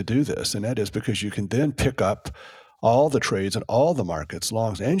reason to do this, and that is because you can then pick up all the trades in all the markets,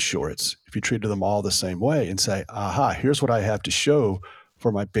 longs and shorts, if you treated them all the same way and say, aha, here's what I have to show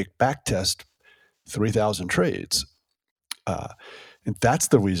for my big back test, 3,000 trades. And that's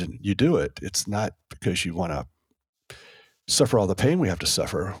the reason you do it. It's not because you want to suffer all the pain we have to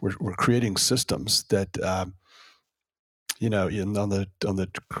suffer. We're creating systems that,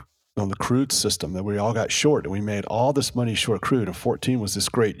 on the crude system, that we all got short and we made all this money short crude, and 14 was this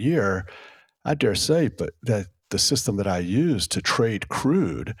great year. I dare say, but that the system that I used to trade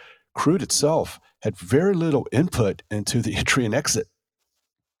crude itself had very little input into the entry and exit.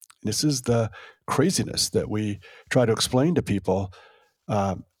 This is the craziness that we try to explain to people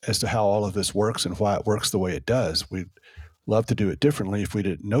as to how all of this works and why it works the way it does. We'd love to do it differently if we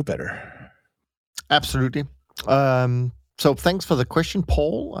didn't know better. Absolutely. So thanks for the question,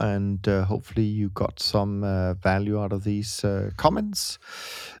 Paul, and hopefully you got some value out of these comments.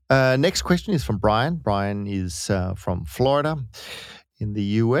 Next question is from Brian. Brian is from Florida in the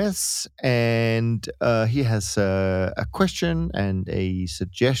US, and he has a question and a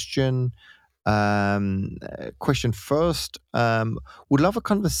suggestion. Question first, would love a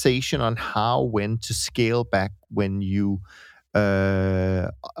conversation on when to scale back when you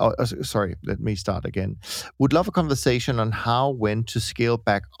sorry, let me start again. Would love a conversation on when to scale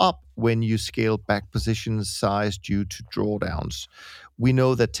back up when you scale back position size due to drawdowns. We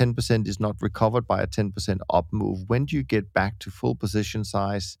know that 10% is not recovered by a 10% up move. When do you get back to full position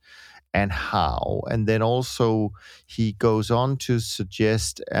size, and how? And then also he goes on to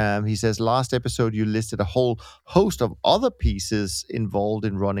suggest, he says, last episode you listed a whole host of other pieces involved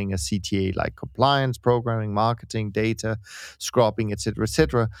in running a CTA, like compliance, programming, marketing, data, scrubbing, etc.,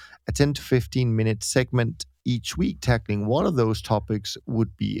 etc. A 10 to 15 minute segment each week tackling one of those topics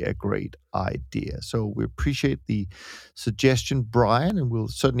would be a great idea. So we appreciate the suggestion, Brian, and we'll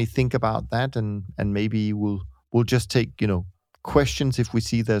certainly think about that, and maybe we'll just take, questions if we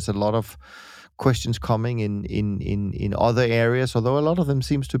see there's a lot of questions coming in other areas, although a lot of them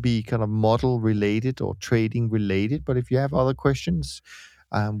seems to be kind of model related or trading related. But if you have other questions,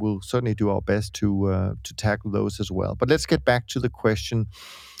 we'll certainly do our best to tackle those as well. But let's get back to the question.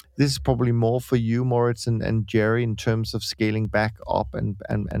 This is probably more for you, Moritz and Jerry, in terms of scaling back up and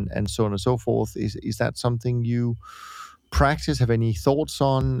so on and so forth. Is that something you practice have any thoughts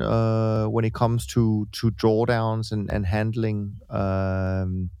on when it comes to drawdowns and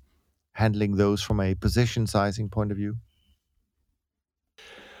handling those from a position sizing point of view?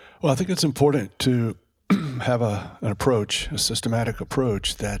 Well, I think it's important to have an approach, a systematic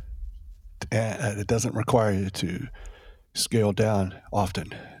approach that it doesn't require you to scale down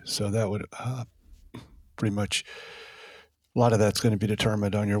often. So that would pretty much, a lot of that's going to be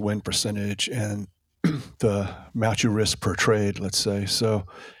determined on your win percentage and the amount you risk per trade, let's say. So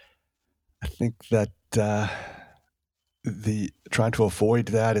I think that the trying to avoid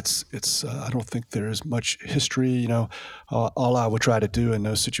that, it's I don't think there is much history. All I would try to do in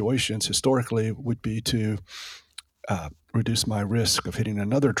those situations historically would be to reduce my risk of hitting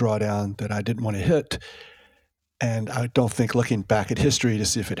another drawdown that I didn't want to hit. And I don't think looking back at history to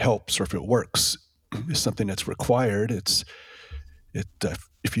see if it helps or if it works is something that's required.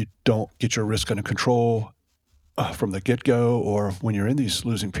 If you don't get your risk under control from the get-go or when you're in these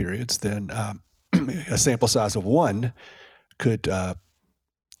losing periods, then a sample size of one could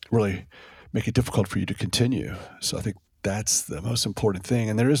really make it difficult for you to continue. So I think that's the most important thing.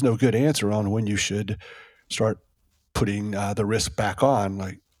 And there is no good answer on when you should start putting the risk back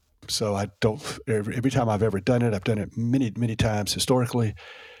on. So I don't, every time I've ever done it, I've done it many, many times historically.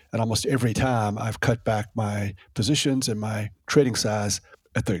 And almost every time I've cut back my positions and my trading size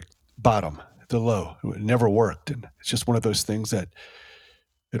at the bottom, at the low. It never worked. And it's just one of those things that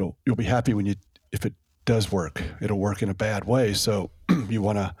you'll be happy if it does work. It'll work in a bad way. So you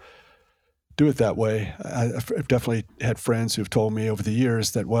want to do it that way. I've definitely had friends who've told me over the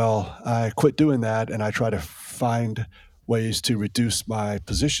years that, well, I quit doing that and I try to find ways to reduce my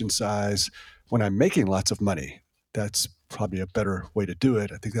position size when I'm making lots of money. That's probably a better way to do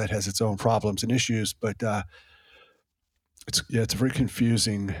it. I think that has its own problems and issues, but it's a very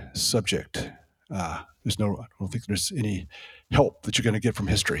confusing subject. I don't think there's any help that you're going to get from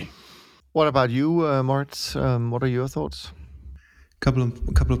history. What about you, Moritz? What are your thoughts? Couple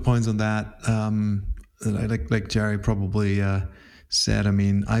of points on that. Like Jerry probably said. I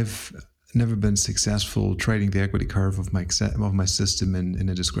mean, I've never been successful trading the equity curve of my system in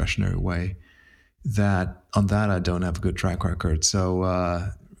a discretionary way. On that I don't have a good track record. So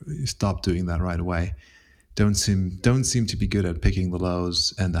stop doing that right away. Don't seem to be good at picking the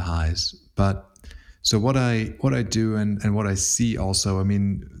lows and the highs. But so what I do and what I see also, I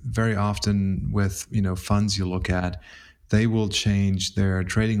mean, very often with funds you look at, they will change their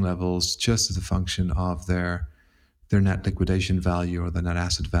trading levels just as a function of their net liquidation value or the net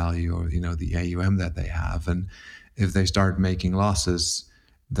asset value or the AUM that they have. And if they start making losses,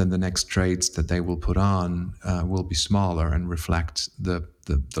 then the next trades that they will put on will be smaller and reflect the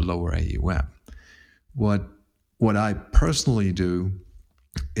lower AUM. What I personally do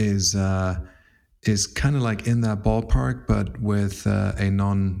is kind of like in that ballpark, but with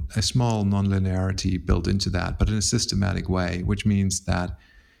a small non-linearity built into that, but in a systematic way, which means that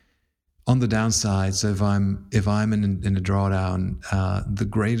on the downside, so if I'm in a drawdown, the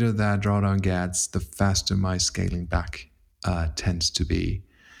greater that drawdown gets, the faster my scaling back tends to be.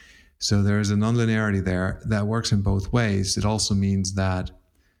 So there is a nonlinearity there that works in both ways. It also means that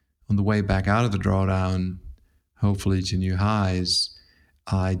on the way back out of the drawdown, hopefully to new highs,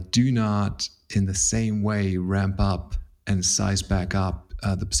 I do not in the same way ramp up and size back up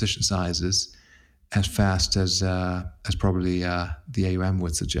the position sizes as fast as probably the AUM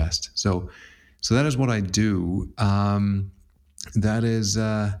would suggest. So that is what I do. That is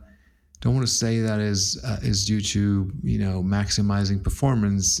don't want to say that is due to maximizing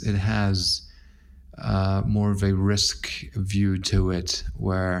performance. It has more of a risk view to it,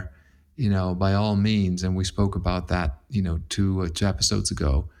 where by all means, and we spoke about that two episodes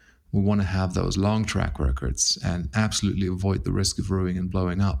ago, we want to have those long track records and absolutely avoid the risk of ruining and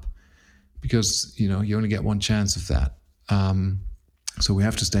blowing up, because you only get one chance of that. So we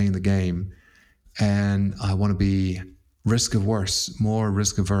have to stay in the game, and I want to be more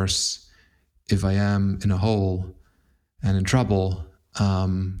risk averse if I am in a hole and in trouble,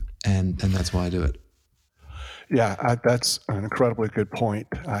 and that's why I do it. Yeah, that's an incredibly good point.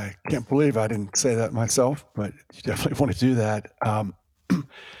 I can't believe I didn't say that myself, but you definitely want to do that.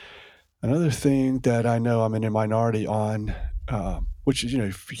 Another thing that I know I'm in a minority on, which is,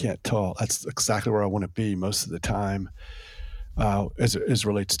 if you can't tell, that's exactly where I want to be most of the time, as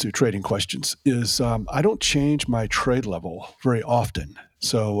relates to trading questions, is I don't change my trade level very often.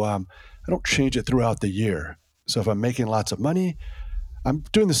 So I don't change it throughout the year. So if I'm making lots of money, I'm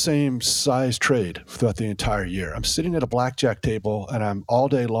doing the same size trade throughout the entire year. I'm sitting at a blackjack table and I'm all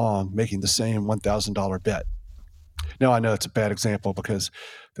day long making the same $1,000 bet. Now, I know it's a bad example because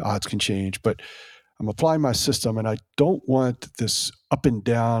the odds can change, but I'm applying my system, and I don't want this up and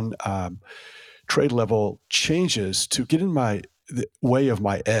down trade level changes to get in the way of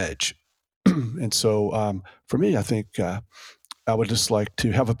my edge. And so for me, I think I would just like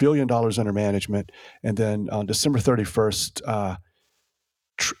to have $1 billion under management, and then on December 31st,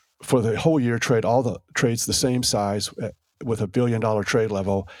 for the whole year, trade all the trades the same size with $1 billion trade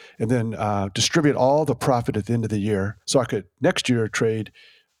level, and then distribute all the profit at the end of the year, so I could next year trade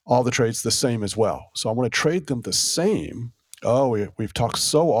all the trades the same as well. So I want to trade them the same. We've talked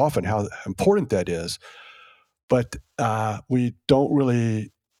so often how important that is, but we don't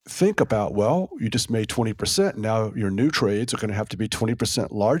really think about, well, you just made 20%. Now your new trades are going to have to be 20%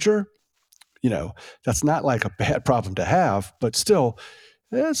 larger. That's not like a bad problem to have, but still,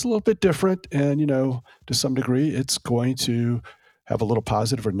 it's a little bit different. And, to some degree, it's going to have a little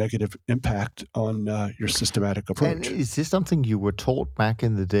positive or negative impact on your systematic approach. And is this something you were taught back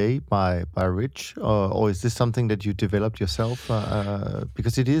in the day by Rich, or is this something that you developed yourself?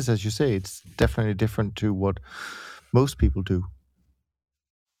 Because it is, as you say, it's definitely different to what most people do.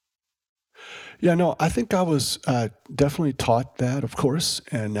 Yeah, no, I think I was definitely taught that, of course,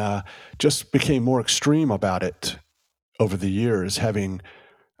 and just became more extreme about it over the years, having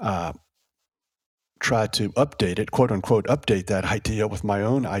tried to update it, quote unquote, update that idea with my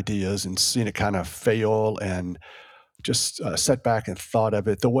own ideas, and seen it kind of fail, and just sat back and thought of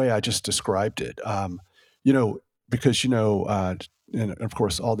it the way I just described it. Because, and of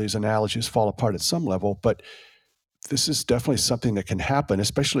course, all these analogies fall apart at some level, but this is definitely something that can happen,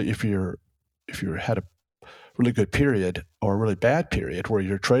 especially if you had a really good period or a really bad period where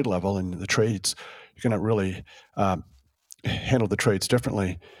your trade level and the trades, you're going to really handle the trades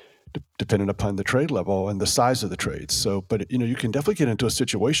differently depending upon the trade level and the size of the trades. So, but you can definitely get into a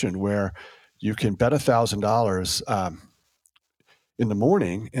situation where you can bet $1,000 in the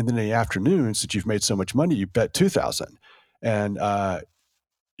morning, and then in the afternoon, since you've made so much money, you bet 2,000, and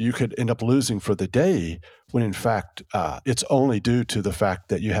you could end up losing for the day when in fact it's only due to the fact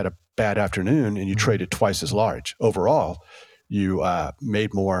that you had a bad afternoon and you traded twice as large. Overall, you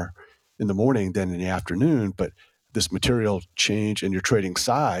made more in the morning than in the afternoon, but this material change in your trading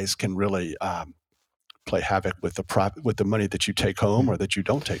size can really play havoc with the money that you take home or that you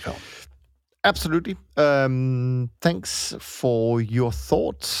don't take home. Absolutely. Thanks for your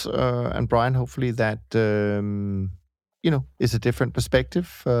thoughts, and Brian. Hopefully that is a different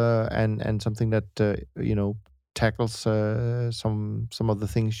perspective and something that tackles some of the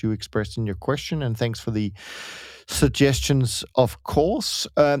things you expressed in your question. And thanks for the suggestions, of course.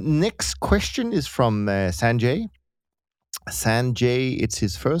 Next question is from Sanjay. Sanjay, it's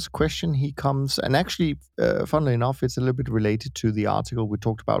his first question. He comes, and actually, funnily enough, it's a little bit related to the article we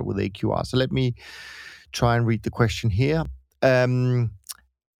talked about with AQR. So let me try and read the question here.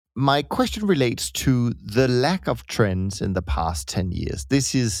 My question relates to the lack of trends in the past 10 years.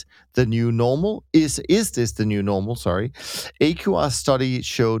 This is the new normal. Is this the new normal? Sorry. AQR study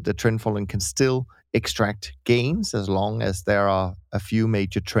showed that trend following can still extract gains as long as there are a few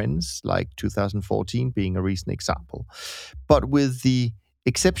major trends, like 2014 being a recent example. But with the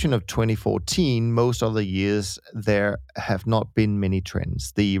exception of 2014, most other years there have not been many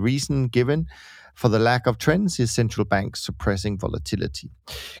trends. The reason given for the lack of trends is central banks suppressing volatility.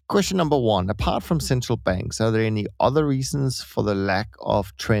 Question number one, apart from central banks, are there any other reasons for the lack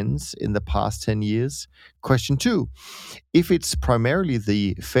of trends in the past 10 years? Question two, if it's primarily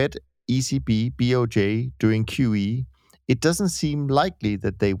the Fed, ECB, BOJ doing QE, it doesn't seem likely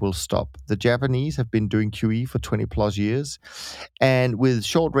that they will stop. The Japanese have been doing QE for 20 plus years, and with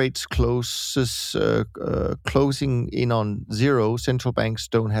short rates closing in on zero, central banks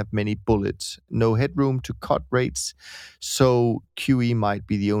don't have many bullets, no headroom to cut rates, so QE might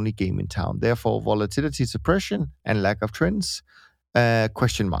be the only game in town. Therefore, volatility suppression and lack of trends,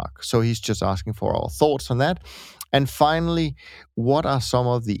 question mark. So he's just asking for our thoughts on that. And finally, what are some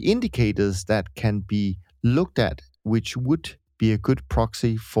of the indicators that can be looked at which would be a good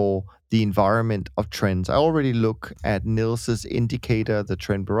proxy for the environment of trends? I already look at Nils's indicator, the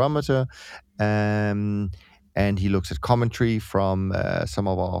trend barometer, and he looks at commentary from some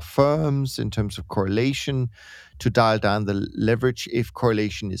of our firms in terms of correlation to dial down the leverage if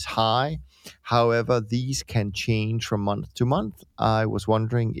correlation is high. However, these can change from month to month. I was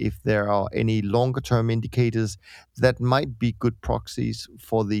wondering if there are any longer-term indicators that might be good proxies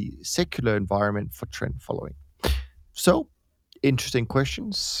for the secular environment for trend following. So, interesting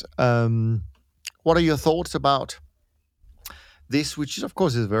questions. What are your thoughts about this, which is, of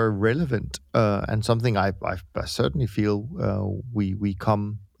course, is very relevant and something I certainly feel we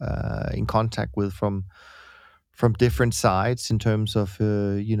come in contact with from from different sides in terms of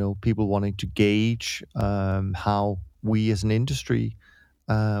people wanting to gauge how we as an industry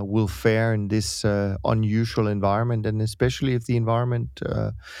will fare in this unusual environment, and especially if the environment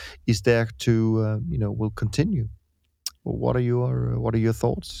is there to will continue. What are your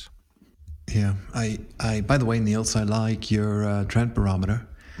thoughts? Yeah, I. By the way, Niels, I like your trend barometer.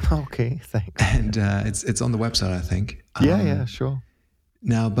 Okay, thanks. And it's on the website, I think. Yeah, sure.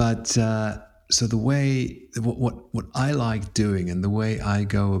 Now, but so the way what I like doing and the way I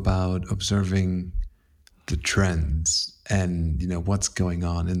go about observing the trends and what's going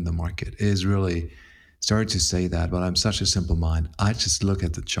on in the market is really, sorry to say that, but I'm such a simple mind. I just look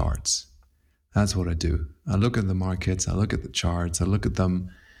at the charts. That's what I do. I look at the markets. I look at the charts. I look at them,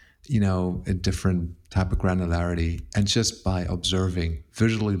 in different type of granularity, and just by observing,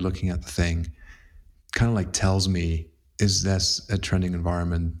 visually looking at the thing, kind of like tells me, is this a trending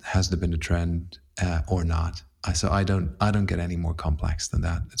environment? Has there been a trend or not? So I don't get any more complex than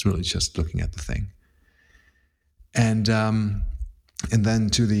that. It's really just looking at the thing. And then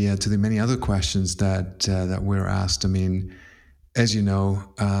to the many other questions that we're asked. I mean, as you know,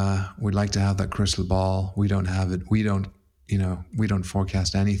 we'd like to have that crystal ball. We don't have it. We don't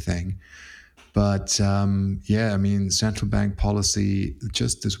forecast anything. But I mean, central bank policy.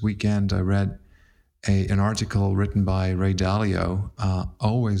 Just this weekend, I read an article written by Ray Dalio.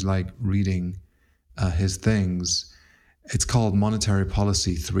 Always like reading his things. It's called Monetary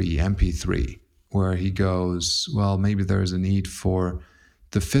Policy 3, MP3, where he goes, well, maybe there is a need for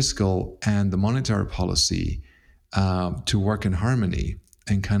the fiscal and the monetary policy to work in harmony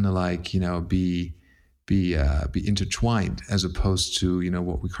and kind of like be intertwined, as opposed to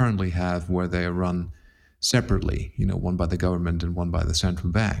what we currently have, where they are run separately, one by the government and one by the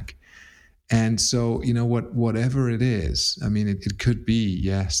central bank. And so, whatever it is, I mean, it could be,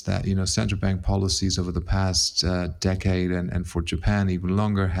 yes, that, central bank policies over the past decade and for Japan even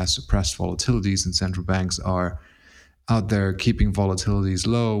longer has suppressed volatilities, and central banks are out there keeping volatilities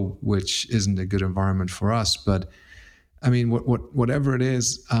low, which isn't a good environment for us. But I mean, whatever it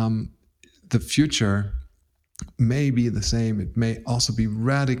is, the future may be the same. It may also be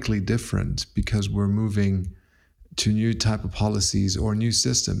radically different because we're moving to new type of policies or new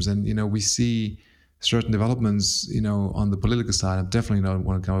systems. And, we see certain developments, on the political side. I definitely don't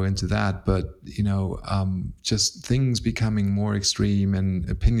want to go into that, but, just things becoming more extreme and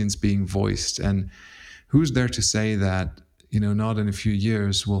opinions being voiced. And who's there to say that, not in a few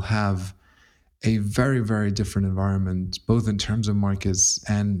years we'll have a very, very different environment, both in terms of markets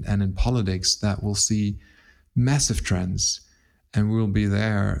and in politics, that will see massive trends, and we'll be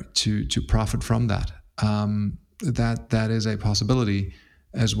there to profit from that. That is a possibility,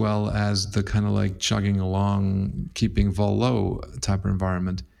 as well as the kind of like chugging along, keeping vol low type of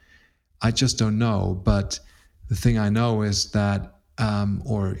environment. I just don't know. But the thing I know is that,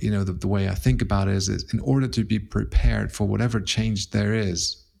 the way I think about it is in order to be prepared for whatever change there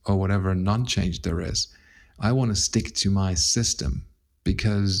is or whatever non-change there is, I want to stick to my system,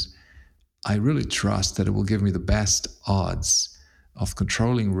 because I really trust that it will give me the best odds of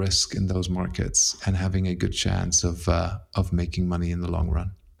controlling risk in those markets and having a good chance of making money in the long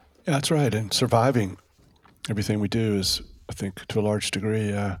run. Yeah, that's right. And surviving everything we do is, I think, to a large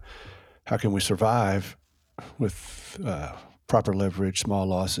degree, how can we survive with proper leverage, small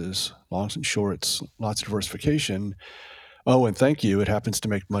losses, longs and shorts, lots of diversification. Oh, and thank you. It happens to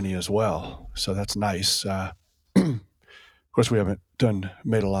make money as well. So that's nice. Of course, we haven't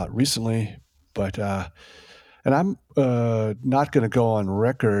made a lot recently, but and I'm not going to go on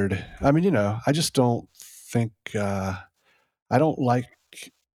record. I mean, I just don't think I don't like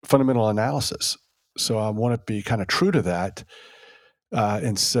fundamental analysis. So I want to be kind of true to that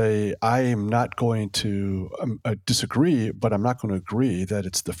and say I am not going to disagree, but I'm not going to agree that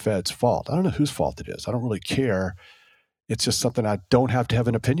it's the Fed's fault. I don't know whose fault it is. I don't really care. It's just something I don't have to have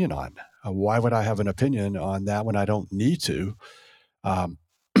an opinion on. Why would I have an opinion on that when I don't need to?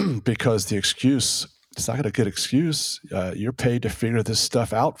 Because the excuse, it's not a good excuse. You're paid to figure this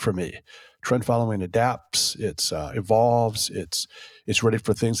stuff out for me. Trend following adapts, it evolves, it's ready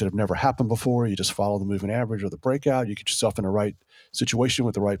for things that have never happened before. You just follow the moving average or the breakout. You get yourself in the right situation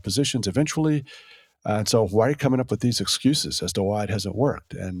with the right positions eventually. And so why are you coming up with these excuses as to why it hasn't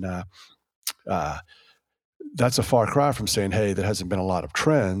worked? And that's a far cry from saying, hey, there hasn't been a lot of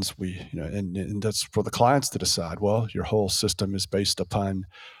trends. And that's for the clients to decide. Well, your whole system is based upon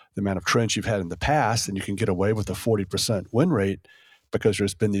the amount of trends you've had in the past, and you can get away with a 40% win rate because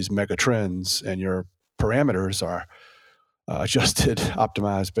there's been these mega trends and your parameters are adjusted,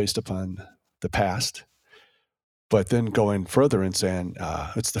 optimized based upon the past. But then going further and saying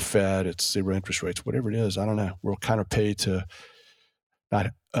it's the Fed, it's zero interest rates, whatever it is, I don't know. We're kind of paid to not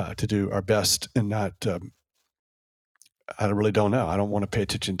to do our best and not. I really don't know. I don't want to pay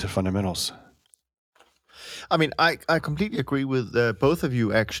attention to fundamentals. I mean, I completely agree with both of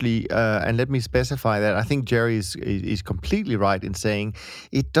you, actually. And let me specify that I think Jerry is completely right in saying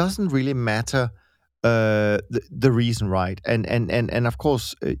it doesn't really matter the reason, right? And of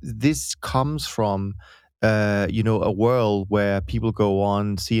course, this comes from a world where people go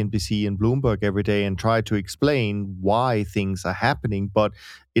on CNBC and Bloomberg every day and try to explain why things are happening. But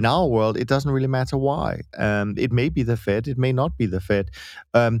in our world, it doesn't really matter why. It may be the Fed, it may not be the Fed.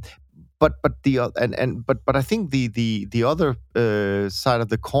 But I think the other side of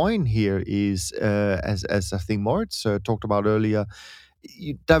the coin here is as I think Moritz talked about earlier,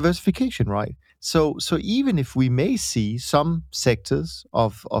 diversification, right? So even if we may see some sectors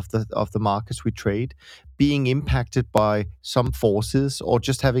of the markets we trade being impacted by some forces or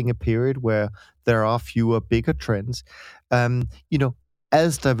just having a period where there are fewer bigger trends,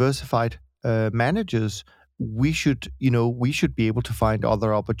 as diversified managers, we should be able to find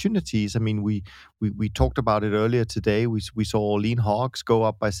other opportunities. I mean, we talked about it earlier today. We saw lean hogs go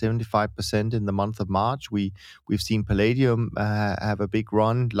up by 75% in the month of March. We've seen palladium have a big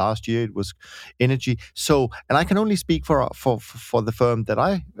run. Last year it was energy. So, and I can only speak for the firm that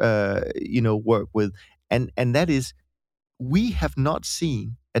I work with, and that is, we have not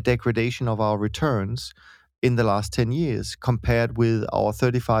seen a degradation of our returns in the last 10 years compared with our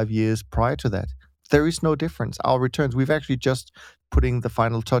 35 years prior to that. There is no difference. Our returns, we've actually just putting the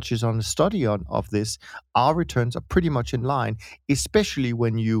final touches on a study of this. Our returns are pretty much in line, especially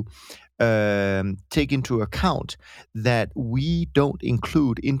when you take into account that we don't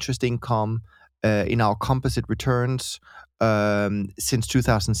include interest income in our composite returns since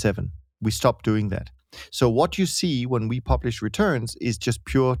 2007. We stopped doing that. So what you see when we publish returns is just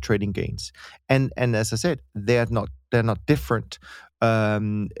pure trading gains, and as I said, they're not different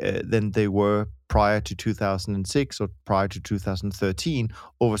than they were prior to 2006 or prior to 2013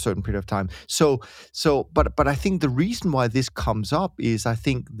 over a certain period of time. But I think the reason why this comes up is I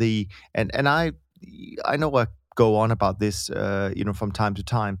think and I know I go on about this from time to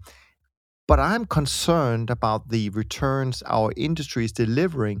time, but I'm concerned about the returns our industry is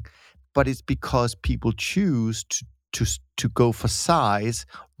delivering. But it's because people choose to go for size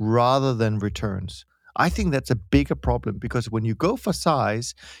rather than returns. I think that's a bigger problem, because when you go for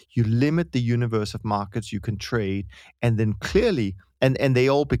size, you limit the universe of markets you can trade, and then clearly, and they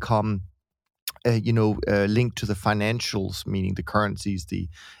all become linked to the financials, meaning the currencies, the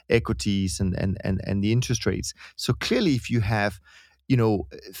equities, and the interest rates. So clearly, if you have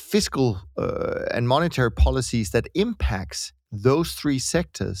fiscal and monetary policies that impacts those three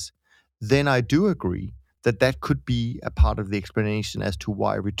sectors, then I do agree that could be a part of the explanation as to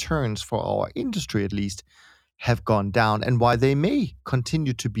why returns for our industry, at least, have gone down, and why they may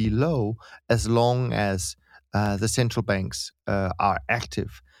continue to be low as long as the central banks are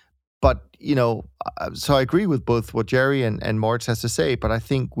active. But, so I agree with both what Jerry and Moritz has to say, but I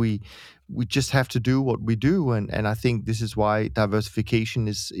think we just have to do what we do, and I think this is why diversification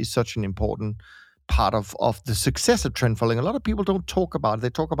is such an important part of the success of trend following. A lot of people don't talk about it. They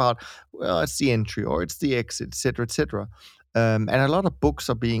talk about, well, it's the entry or it's the exit, et cetera, et cetera. And a lot of books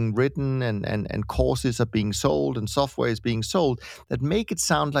are being written and courses are being sold and software is being sold that make it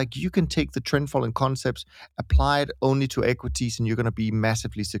sound like you can take the trend following concepts, apply it only to equities, and you're going to be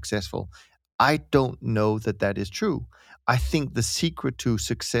massively successful. I don't know that is true. I think the secret to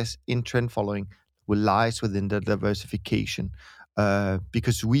success in trend following lies within the diversification.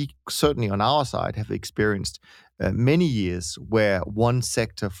 Because we certainly on our side have experienced many years where one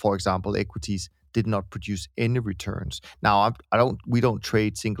sector, for example, equities, did not produce any returns. Now, we don't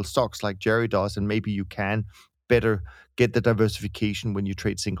trade single stocks like Jerry does, and maybe you can better get the diversification when you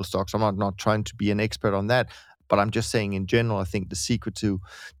trade single stocks. I'm not trying to be an expert on that, but I'm just saying in general, I think the secret to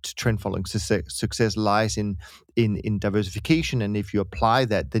trend following success lies in diversification, and if you apply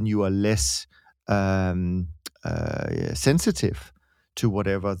that, then you are less sensitive to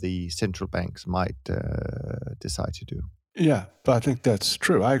whatever the central banks might decide to do. Yeah, but I think that's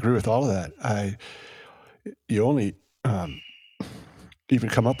true. I agree with all of that. You only even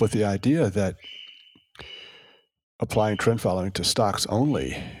come up with the idea that applying trend following to stocks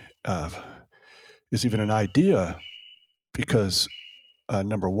only is even an idea, because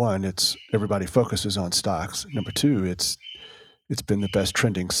number one, it's everybody focuses on stocks. Number two, it's been the best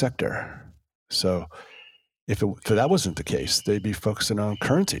trending sector. So if that wasn't the case, they'd be focusing on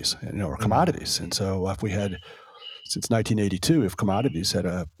currencies, or commodities. And so if we had since 1982, if commodities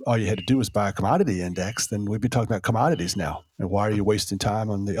all you had to do was buy a commodity index, then we'd be talking about commodities now. And why are you wasting time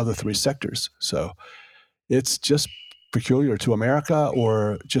on the other three sectors? So it's just peculiar to America,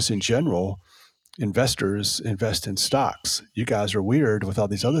 or just in general, investors invest in stocks. You guys are weird with all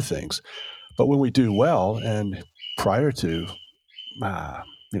these other things. But when we do well, and prior to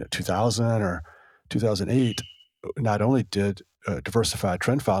 2000 or 2008, not only did diversified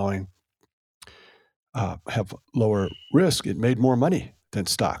trend following have lower risk, it made more money than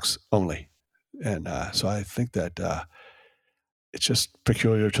stocks only. And so I think that it's just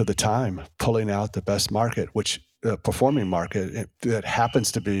peculiar to the time, pulling out the best market, which performing market that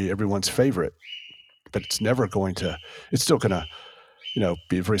happens to be everyone's favorite. But it's never going to, it's still going to,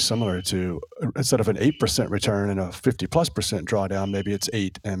 be very similar to, instead of an 8% return and a 50+% drawdown, maybe it's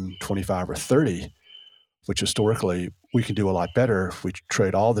 8 and 25 or 30, which historically we can do a lot better if we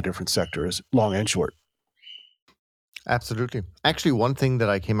trade all the different sectors, long and short. Absolutely. Actually, one thing that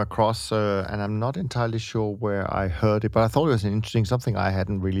I came across, and I'm not entirely sure where I heard it, but I thought it was an interesting something I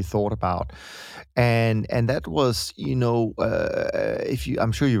hadn't really thought about, and that was,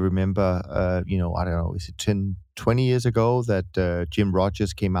 I'm sure you remember, I don't know, is it 10, 20 years ago that Jim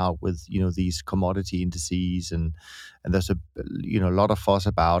Rogers came out with, these commodity indices, and there's a lot of fuss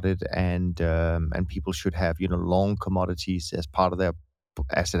about it, and people should have long commodities as part of their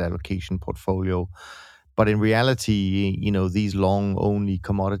asset allocation portfolio. But in reality, these long-only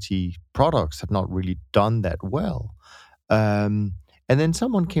commodity products have not really done that well. And then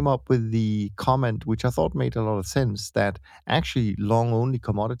someone came up with the comment, which I thought made a lot of sense, that actually long-only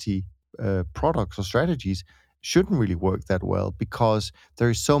commodity products or strategies shouldn't really work that well, because there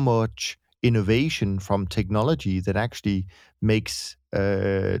is so much innovation from technology that actually makes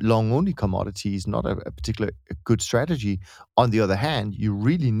long-only commodities not a particular good strategy. On the other hand, you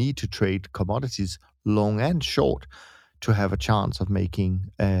really need to trade commodities long and short to have a chance of making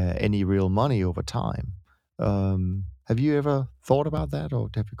any real money over time. Have you ever thought about that, or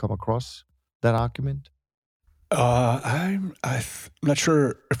have you come across that argument? I'm not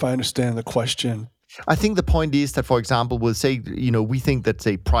sure if I understand the question. I think the point is that, for example, we'll say, we think that,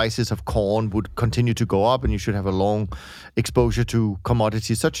 say, prices of corn would continue to go up and you should have a long exposure to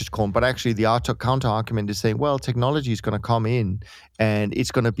commodities such as corn. But actually, the counter argument is saying, well, technology is going to come in and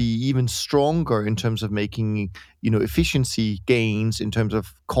it's going to be even stronger in terms of making, efficiency gains in terms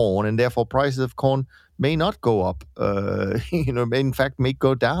of corn, and therefore prices of corn may not go up, may in fact may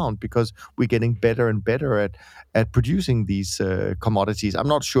go down, because we're getting better and better at producing these commodities. I'm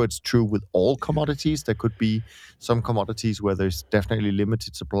not sure it's true with all commodities. There could be some commodities where there's definitely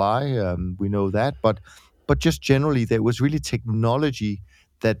limited supply. We know that, but just generally, there was really technology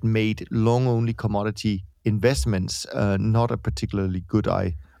that made long-only commodity investments not a particularly good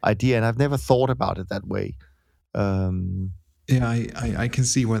idea, and I've never thought about it that way. Yeah, I can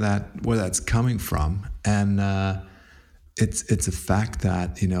see where that's coming from, and it's a fact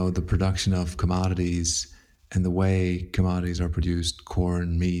that the production of commodities and the way commodities are produced,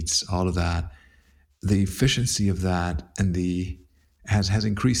 corn, meats, all of that, the efficiency of that and has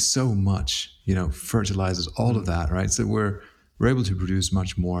increased so much. Fertilizers, all of that, right? So we're able to produce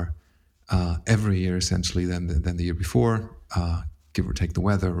much more every year essentially than the year before, give or take the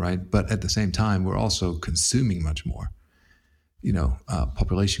weather, right? But at the same time, we're also consuming much more.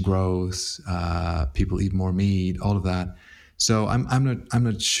 Population growth, people eat more meat, all of that. So I'm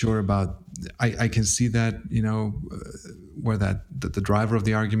not sure about. I can see that where the driver of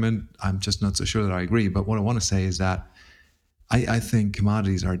the argument. I'm just not so sure that I agree. But what I want to say is that I think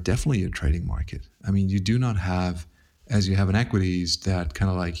commodities are definitely a trading market. I mean, you do not have, as you have in equities, that kind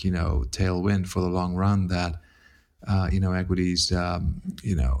of like tailwind for the long run. That equities, have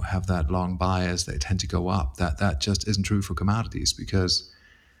that long bias. They tend to go up. That just isn't true for commodities, because,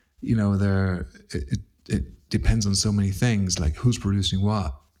 it depends on so many things, like who's producing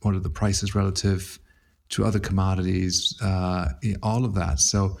what are the prices relative to other commodities, all of that.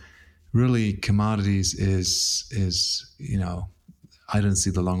 So really, commodities is I don't see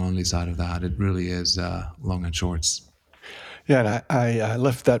the long only side of that. It really is long and shorts. Yeah, and I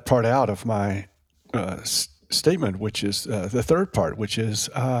left that part out of my statement, which is the third part, which is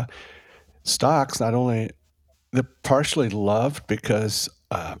stocks. Not only they're partially loved because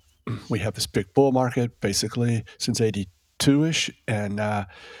we have this big bull market basically since 82ish, and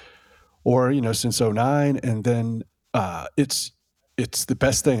or since 09, and then it's the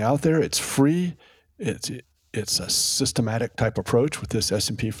best thing out there. It's free. It's a systematic type approach with this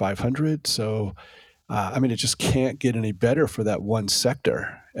S&P 500. So it just can't get any better for that one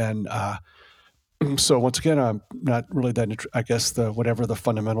sector. And so once again, I'm not really that. I guess whatever the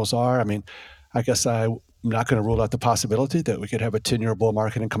fundamentals are. I mean, I guess I not going to rule out the possibility that we could have a 10-year bull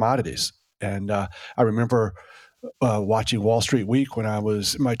market in commodities. And I remember watching Wall Street Week when I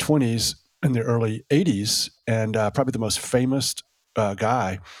was in my 20s in the early 80s, and probably the most famous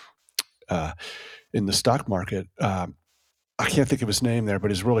guy in the stock market. I can't think of his name there,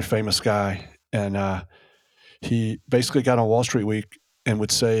 but he's a really famous guy. And he basically got on Wall Street Week and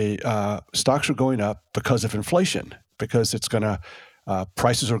would say stocks are going up because of inflation, because it's going to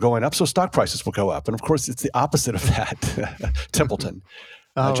prices are going up, so stock prices will go up. And of course, it's the opposite of that. Templeton,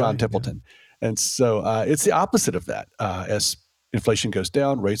 John Templeton. Yeah. And so it's the opposite of that. As inflation goes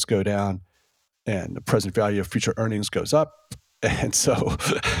down, rates go down, and the present value of future earnings goes up. And so,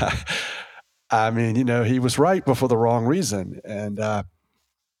 I mean, he was right, but for the wrong reason. And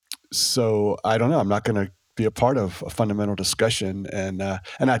so I don't know. I'm not going to be a part of a fundamental discussion. And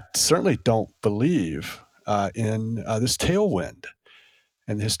I certainly don't believe in this tailwind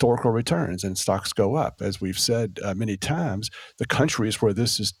and the historical returns, and stocks go up. As we've said many times, the countries where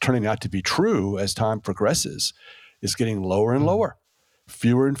this is turning out to be true as time progresses is getting lower and lower,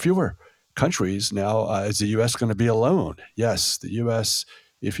 fewer and fewer countries. Now, is the U.S. going to be alone? Yes, the U.S.,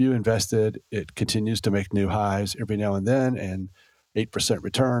 if you invested, it continues to make new highs every now and then, and 8%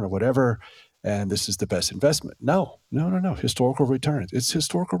 return or whatever, and this is the best investment. No. Historical returns. It's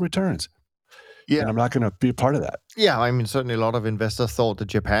historical returns. Yeah. And I'm not going to be a part of that. Yeah, I mean, certainly a lot of investors thought that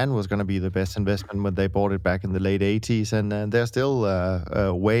Japan was going to be the best investment when they bought it back in the late 80s, and they're still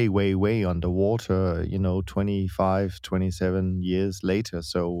way, way, way underwater, 25, 27 years later,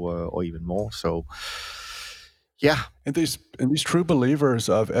 so or even more. So, yeah. And these true believers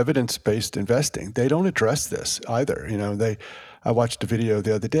of evidence-based investing, they don't address this either. I watched a video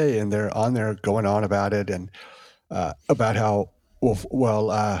the other day, and they're on there going on about it, and about how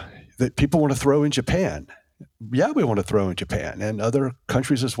that people want to throw in Japan. Yeah, we want to throw in Japan and other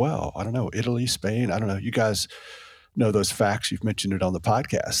countries as well. I don't know, Italy, Spain. I don't know. You guys know those facts. You've mentioned it on the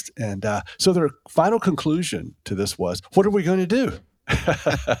podcast. And so their final conclusion to this was, what are we going to do?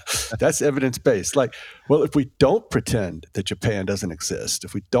 That's evidence-based. Like, well, if we don't pretend that Japan doesn't exist,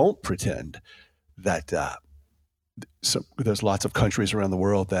 if we don't pretend that there's lots of countries around the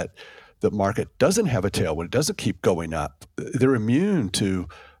world that the market doesn't have a tailwind, it doesn't keep going up, they're immune to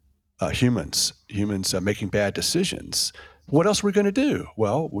humans making bad decisions. What else are we going to do?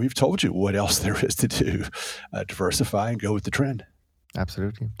 Well, we've told you what else there is to do. Diversify and go with the trend.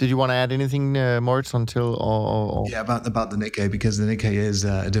 Absolutely. Did you want to add anything, Moritz, until? Yeah, about the Nikkei, because the Nikkei is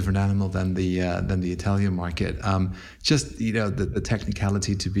a different animal than the Italian market. Just the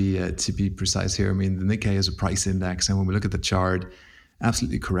technicality to be precise here. I mean, the Nikkei is a price index, and when we look at the chart,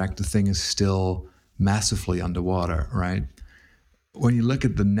 absolutely correct. The thing is still massively underwater, right? When you look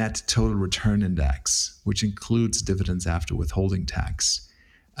at the net total return index, which includes dividends after withholding tax,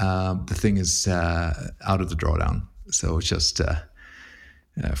 the thing is out of the drawdown. So it's just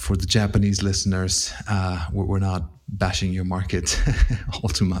for the Japanese listeners, we're not bashing your market all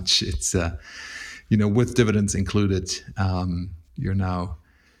too much. It's with dividends included, you're now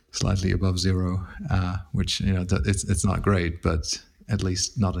slightly above zero, which it's not great, but at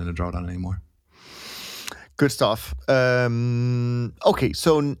least not in a drawdown anymore. Good stuff. Okay,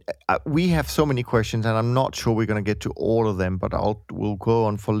 so we have so many questions, and I'm not sure we're going to get to all of them, but we'll go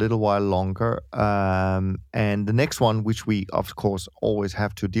on for a little while longer. And the next one, which we, of course, always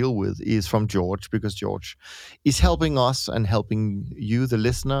have to deal with, is from George, because George is helping us and helping you, the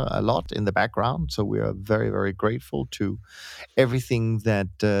listener, a lot in the background. So we are very, very grateful to everything that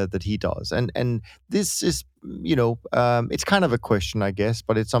he does. And this is, it's kind of a question, I guess,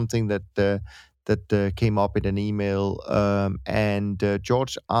 but it's something that came up in an email, and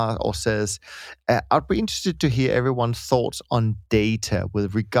George says, I'd be interested to hear everyone's thoughts on data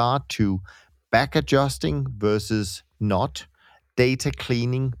with regard to back adjusting versus not, data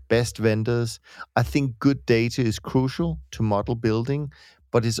cleaning, best vendors. I think good data is crucial to model building,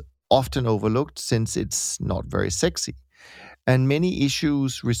 but is often overlooked since it's not very sexy. And many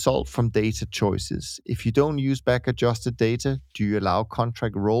issues result from data choices. If you don't use back-adjusted data, do you allow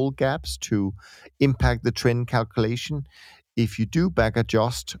contract roll gaps to impact the trend calculation? If you do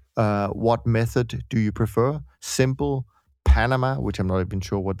back-adjust, what method do you prefer? Simple, Panama, which I'm not even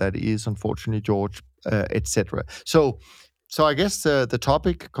sure what that is, unfortunately, George, etc. So I guess the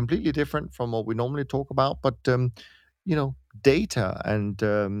topic completely different from what we normally talk about, but data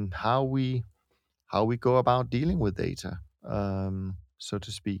and how we go about dealing with data. So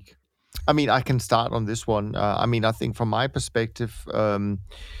to speak. I mean, I can start on this one. I think from my perspective,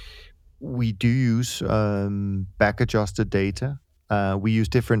 we do use back-adjusted data. We use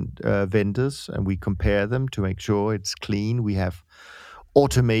different vendors, and we compare them to make sure it's clean. We have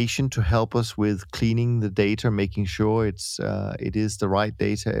automation to help us with cleaning the data, making sure it is the right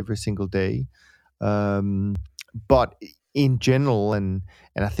data every single day. Um, but in general, and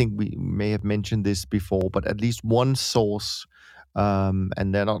I think we may have mentioned this before, but at least one source,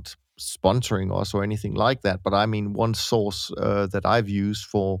 and they're not sponsoring us or anything like that, but I mean one source that I've used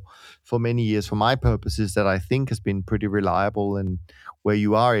for many years for my purposes that I think has been pretty reliable, and where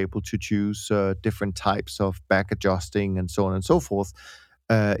you are able to choose different types of back adjusting and so on and so forth,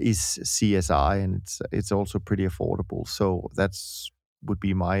 is CSI, and it's also pretty affordable. So that's would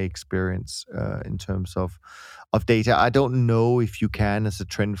be my experience in terms of data. I don't know if you can, as a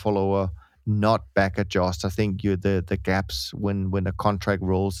trend follower, not back adjust. I think the gaps when a contract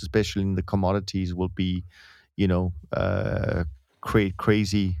rolls, especially in the commodities, will be, create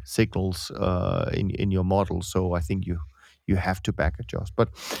crazy signals in your model. So I think you have to back adjust. But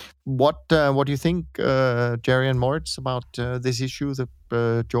what do you think, Jerry and Moritz, about this issue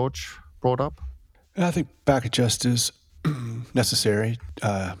that George brought up? I think back adjust is necessary,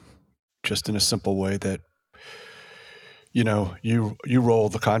 just in a simple way that you roll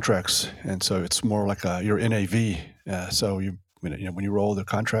the contracts, and so it's more like your NAV. So when you roll the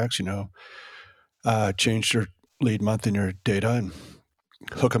contracts, change your lead month in your data and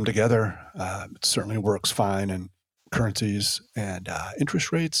hook them together. It certainly works fine in currencies and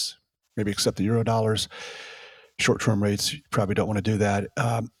interest rates, maybe except the euro dollars. Short-term rates, you probably don't want to do that.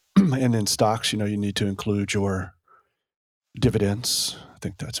 And in stocks, you need to include your dividends. I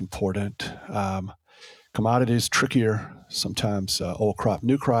think that's important. Commodities, trickier. Sometimes old crop,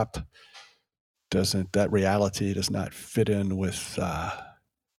 new crop, that reality does not fit in with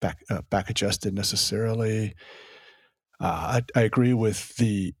back adjusted necessarily. I agree with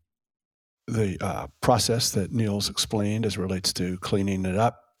the process that Niels explained as it relates to cleaning it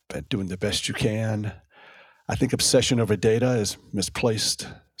up and doing the best you can. I think obsession over data is misplaced,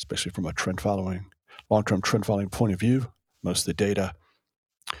 especially from a long-term trend following point of view. Most of the data,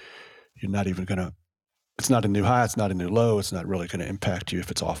 you're not even going to, it's not a new high, it's not a new low, it's not really going to impact you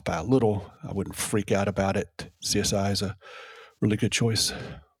if it's off by a little. I wouldn't freak out about it. CSI is a really good choice.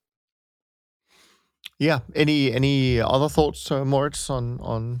 Yeah. Any other thoughts, Moritz,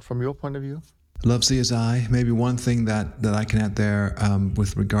 on from your point of view? Love CSI. Maybe one thing that I can add there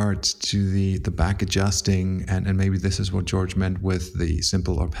with regards to the back adjusting, and maybe this is what George meant with the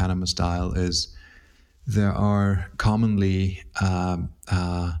simple or Panama style, is there are commonly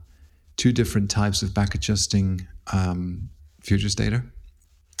two different types of back adjusting futures data.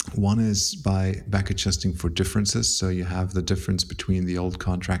 One is by back adjusting for differences. So you have the difference between the old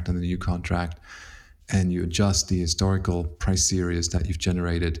contract and the new contract, and you adjust the historical price series that you've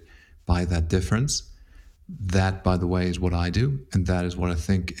generated by that difference. That, by the way, is what I do, and that is what I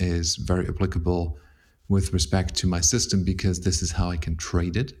think is very applicable with respect to my system, because this is how I can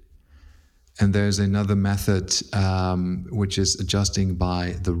trade it. And there's another method, which is adjusting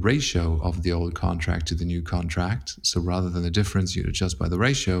by the ratio of the old contract to the new contract. So rather than the difference, you adjust by the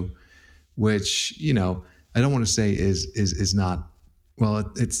ratio, which, I don't want to say is not,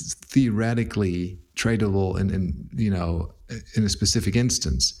 well, it's theoretically tradable in a specific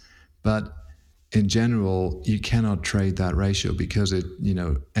instance. But in general, you cannot trade that ratio because it,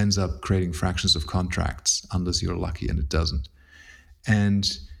 ends up creating fractions of contracts unless you're lucky, and it doesn't.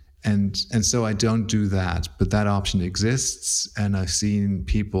 And so I don't do that, but that option exists, and I've seen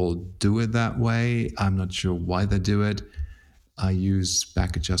people do it that way. I'm not sure why they do it. I use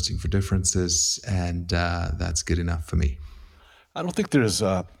back adjusting for differences, and that's good enough for me. I don't think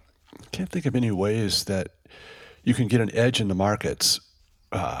can't think of any ways that you can get an edge in the markets.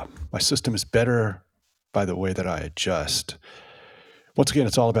 My system is better by the way that I adjust. Once again,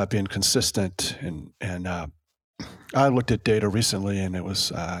 it's all about being consistent, and I looked at data recently, and it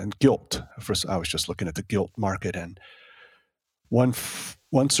was in gilt. First, I was just looking at the gilt market, and one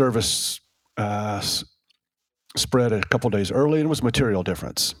service spread a couple days early, and it was a material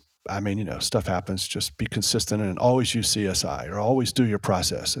difference. I mean, stuff happens. Just be consistent and always use CSI, or always do your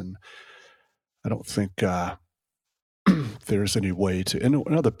process. And I don't think there's any way to. And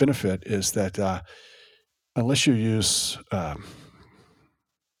another benefit is that unless you use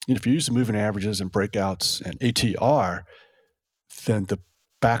if you use the moving averages and breakouts and ATR, then the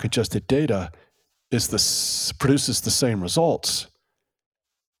back adjusted data produces the same results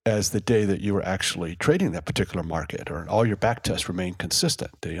as the day that you were actually trading that particular market, or all your back tests remain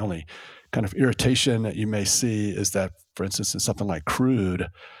consistent. The only kind of irritation that you may see is that, for instance, in something like crude,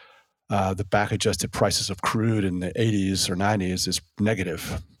 the back adjusted prices of crude in the 80s or 90s is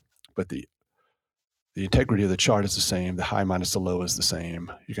negative, but the integrity of the chart is the same. The high minus the low is the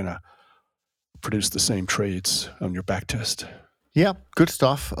same. You're going to produce the same trades on your back test. Yeah, good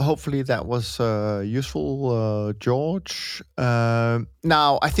stuff. Hopefully that was useful, George.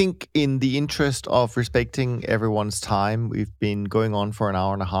 Now, I think in the interest of respecting everyone's time, we've been going on for an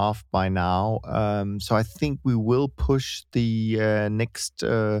hour and a half by now. So I think we will push the next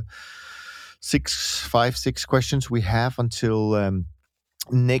 6 questions we have until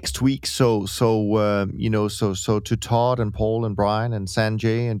next week. So to Todd and Paul and Brian and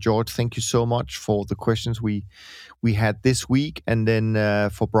Sanjay and George, thank you so much for the questions we had this week. And then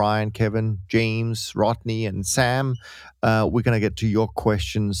for Brian, Kevin, James, Rodney, and Sam, we're going to get to your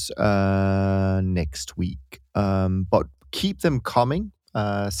questions next week. But keep them coming.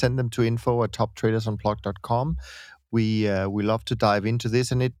 Send them to info@toptradersunplugged.com. We love to dive into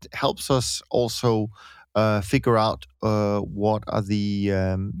this, and it helps us also figure out what are the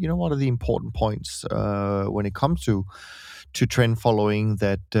important points when it comes to trend following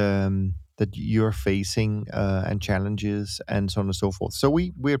that you're facing and challenges and so on and so forth. So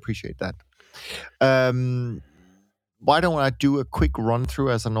we appreciate that. Why don't I do a quick run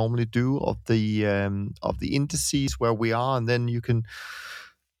through, as I normally do, of the indices where we are, and then you can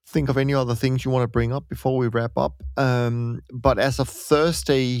think of any other things you want to bring up before we wrap up. But as of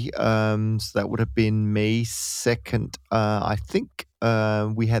Thursday, so that would have been May 2nd, I think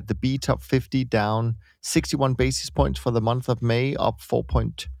we had the B Top 50 down 61 basis points for the month of May, up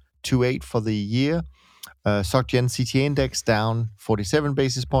 4.28 for the year. SocGen CTA Index down 47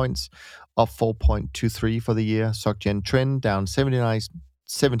 basis points, up 4.23 for the year. SocGen Trend down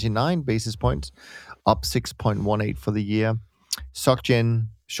 79 basis points, up 6.18 for the year. SocGen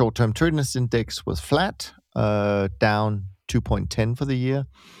Short-Term Traders Index was flat, down 2.10 for the year.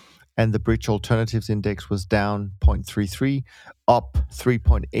 And the Bridge Alternatives Index was down 0.33, up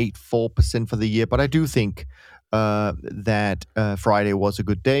 3.84% for the year. But I do think that Friday was a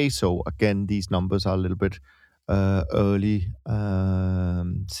good day. So again, these numbers are a little bit early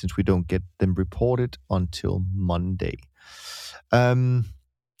since we don't get them reported until Monday.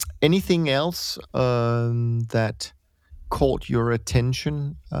 Anything else that caught your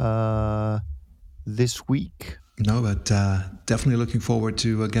attention this week? No, but definitely looking forward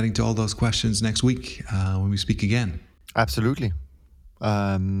to getting to all those questions next week when we speak again. Absolutely.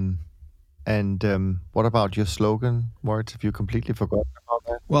 And what about your slogan words? Have you completely forgotten about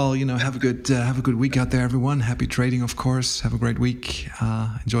that? Well, have a good week out there, everyone. Happy trading, of course. Have a great week.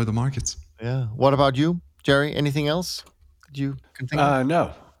 Enjoy the markets. Yeah. What about you, Jerry? Anything else that you can think of?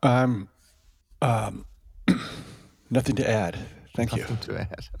 No. Nothing to add. Thank you. Nothing to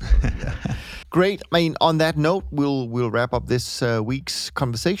add. Yeah. Great. I mean, on that note, we'll wrap up this week's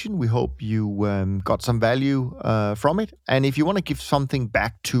conversation. We hope you got some value from it. And if you want to give something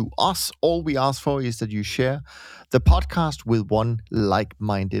back to us, all we ask for is that you share the podcast with one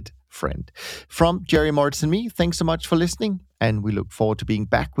like-minded friend. From Jerry, Moritz, and me, thanks so much for listening. And we look forward to being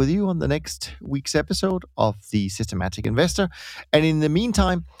back with you on the next week's episode of The Systematic Investor. And in the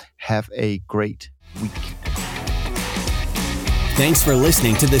meantime, have a great week. Thanks for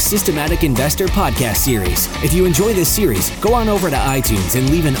listening to the Systematic Investor podcast series. If you enjoy this series, go on over to iTunes and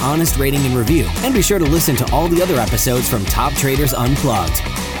leave an honest rating and review. And be sure to listen to all the other episodes from Top Traders Unplugged.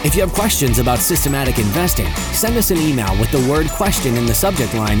 If you have questions about systematic investing, send us an email with the word question in the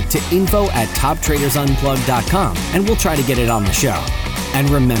subject line to info@toptradersunplugged.com, and we'll try to get it on the show. And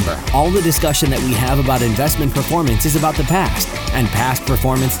remember, all the discussion that we have about investment performance is about the past, and past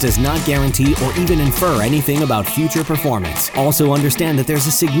performance does not guarantee or even infer anything about future performance. Also understand that there's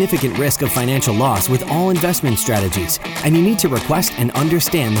a significant risk of financial loss with all investment strategies, and you need to request and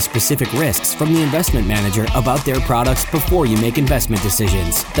understand the specific risks from the investment manager about their products before you make investment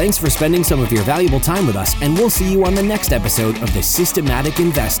decisions. Thanks for spending some of your valuable time with us, and we'll see you on the next episode of The Systematic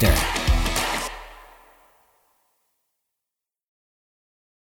Investor.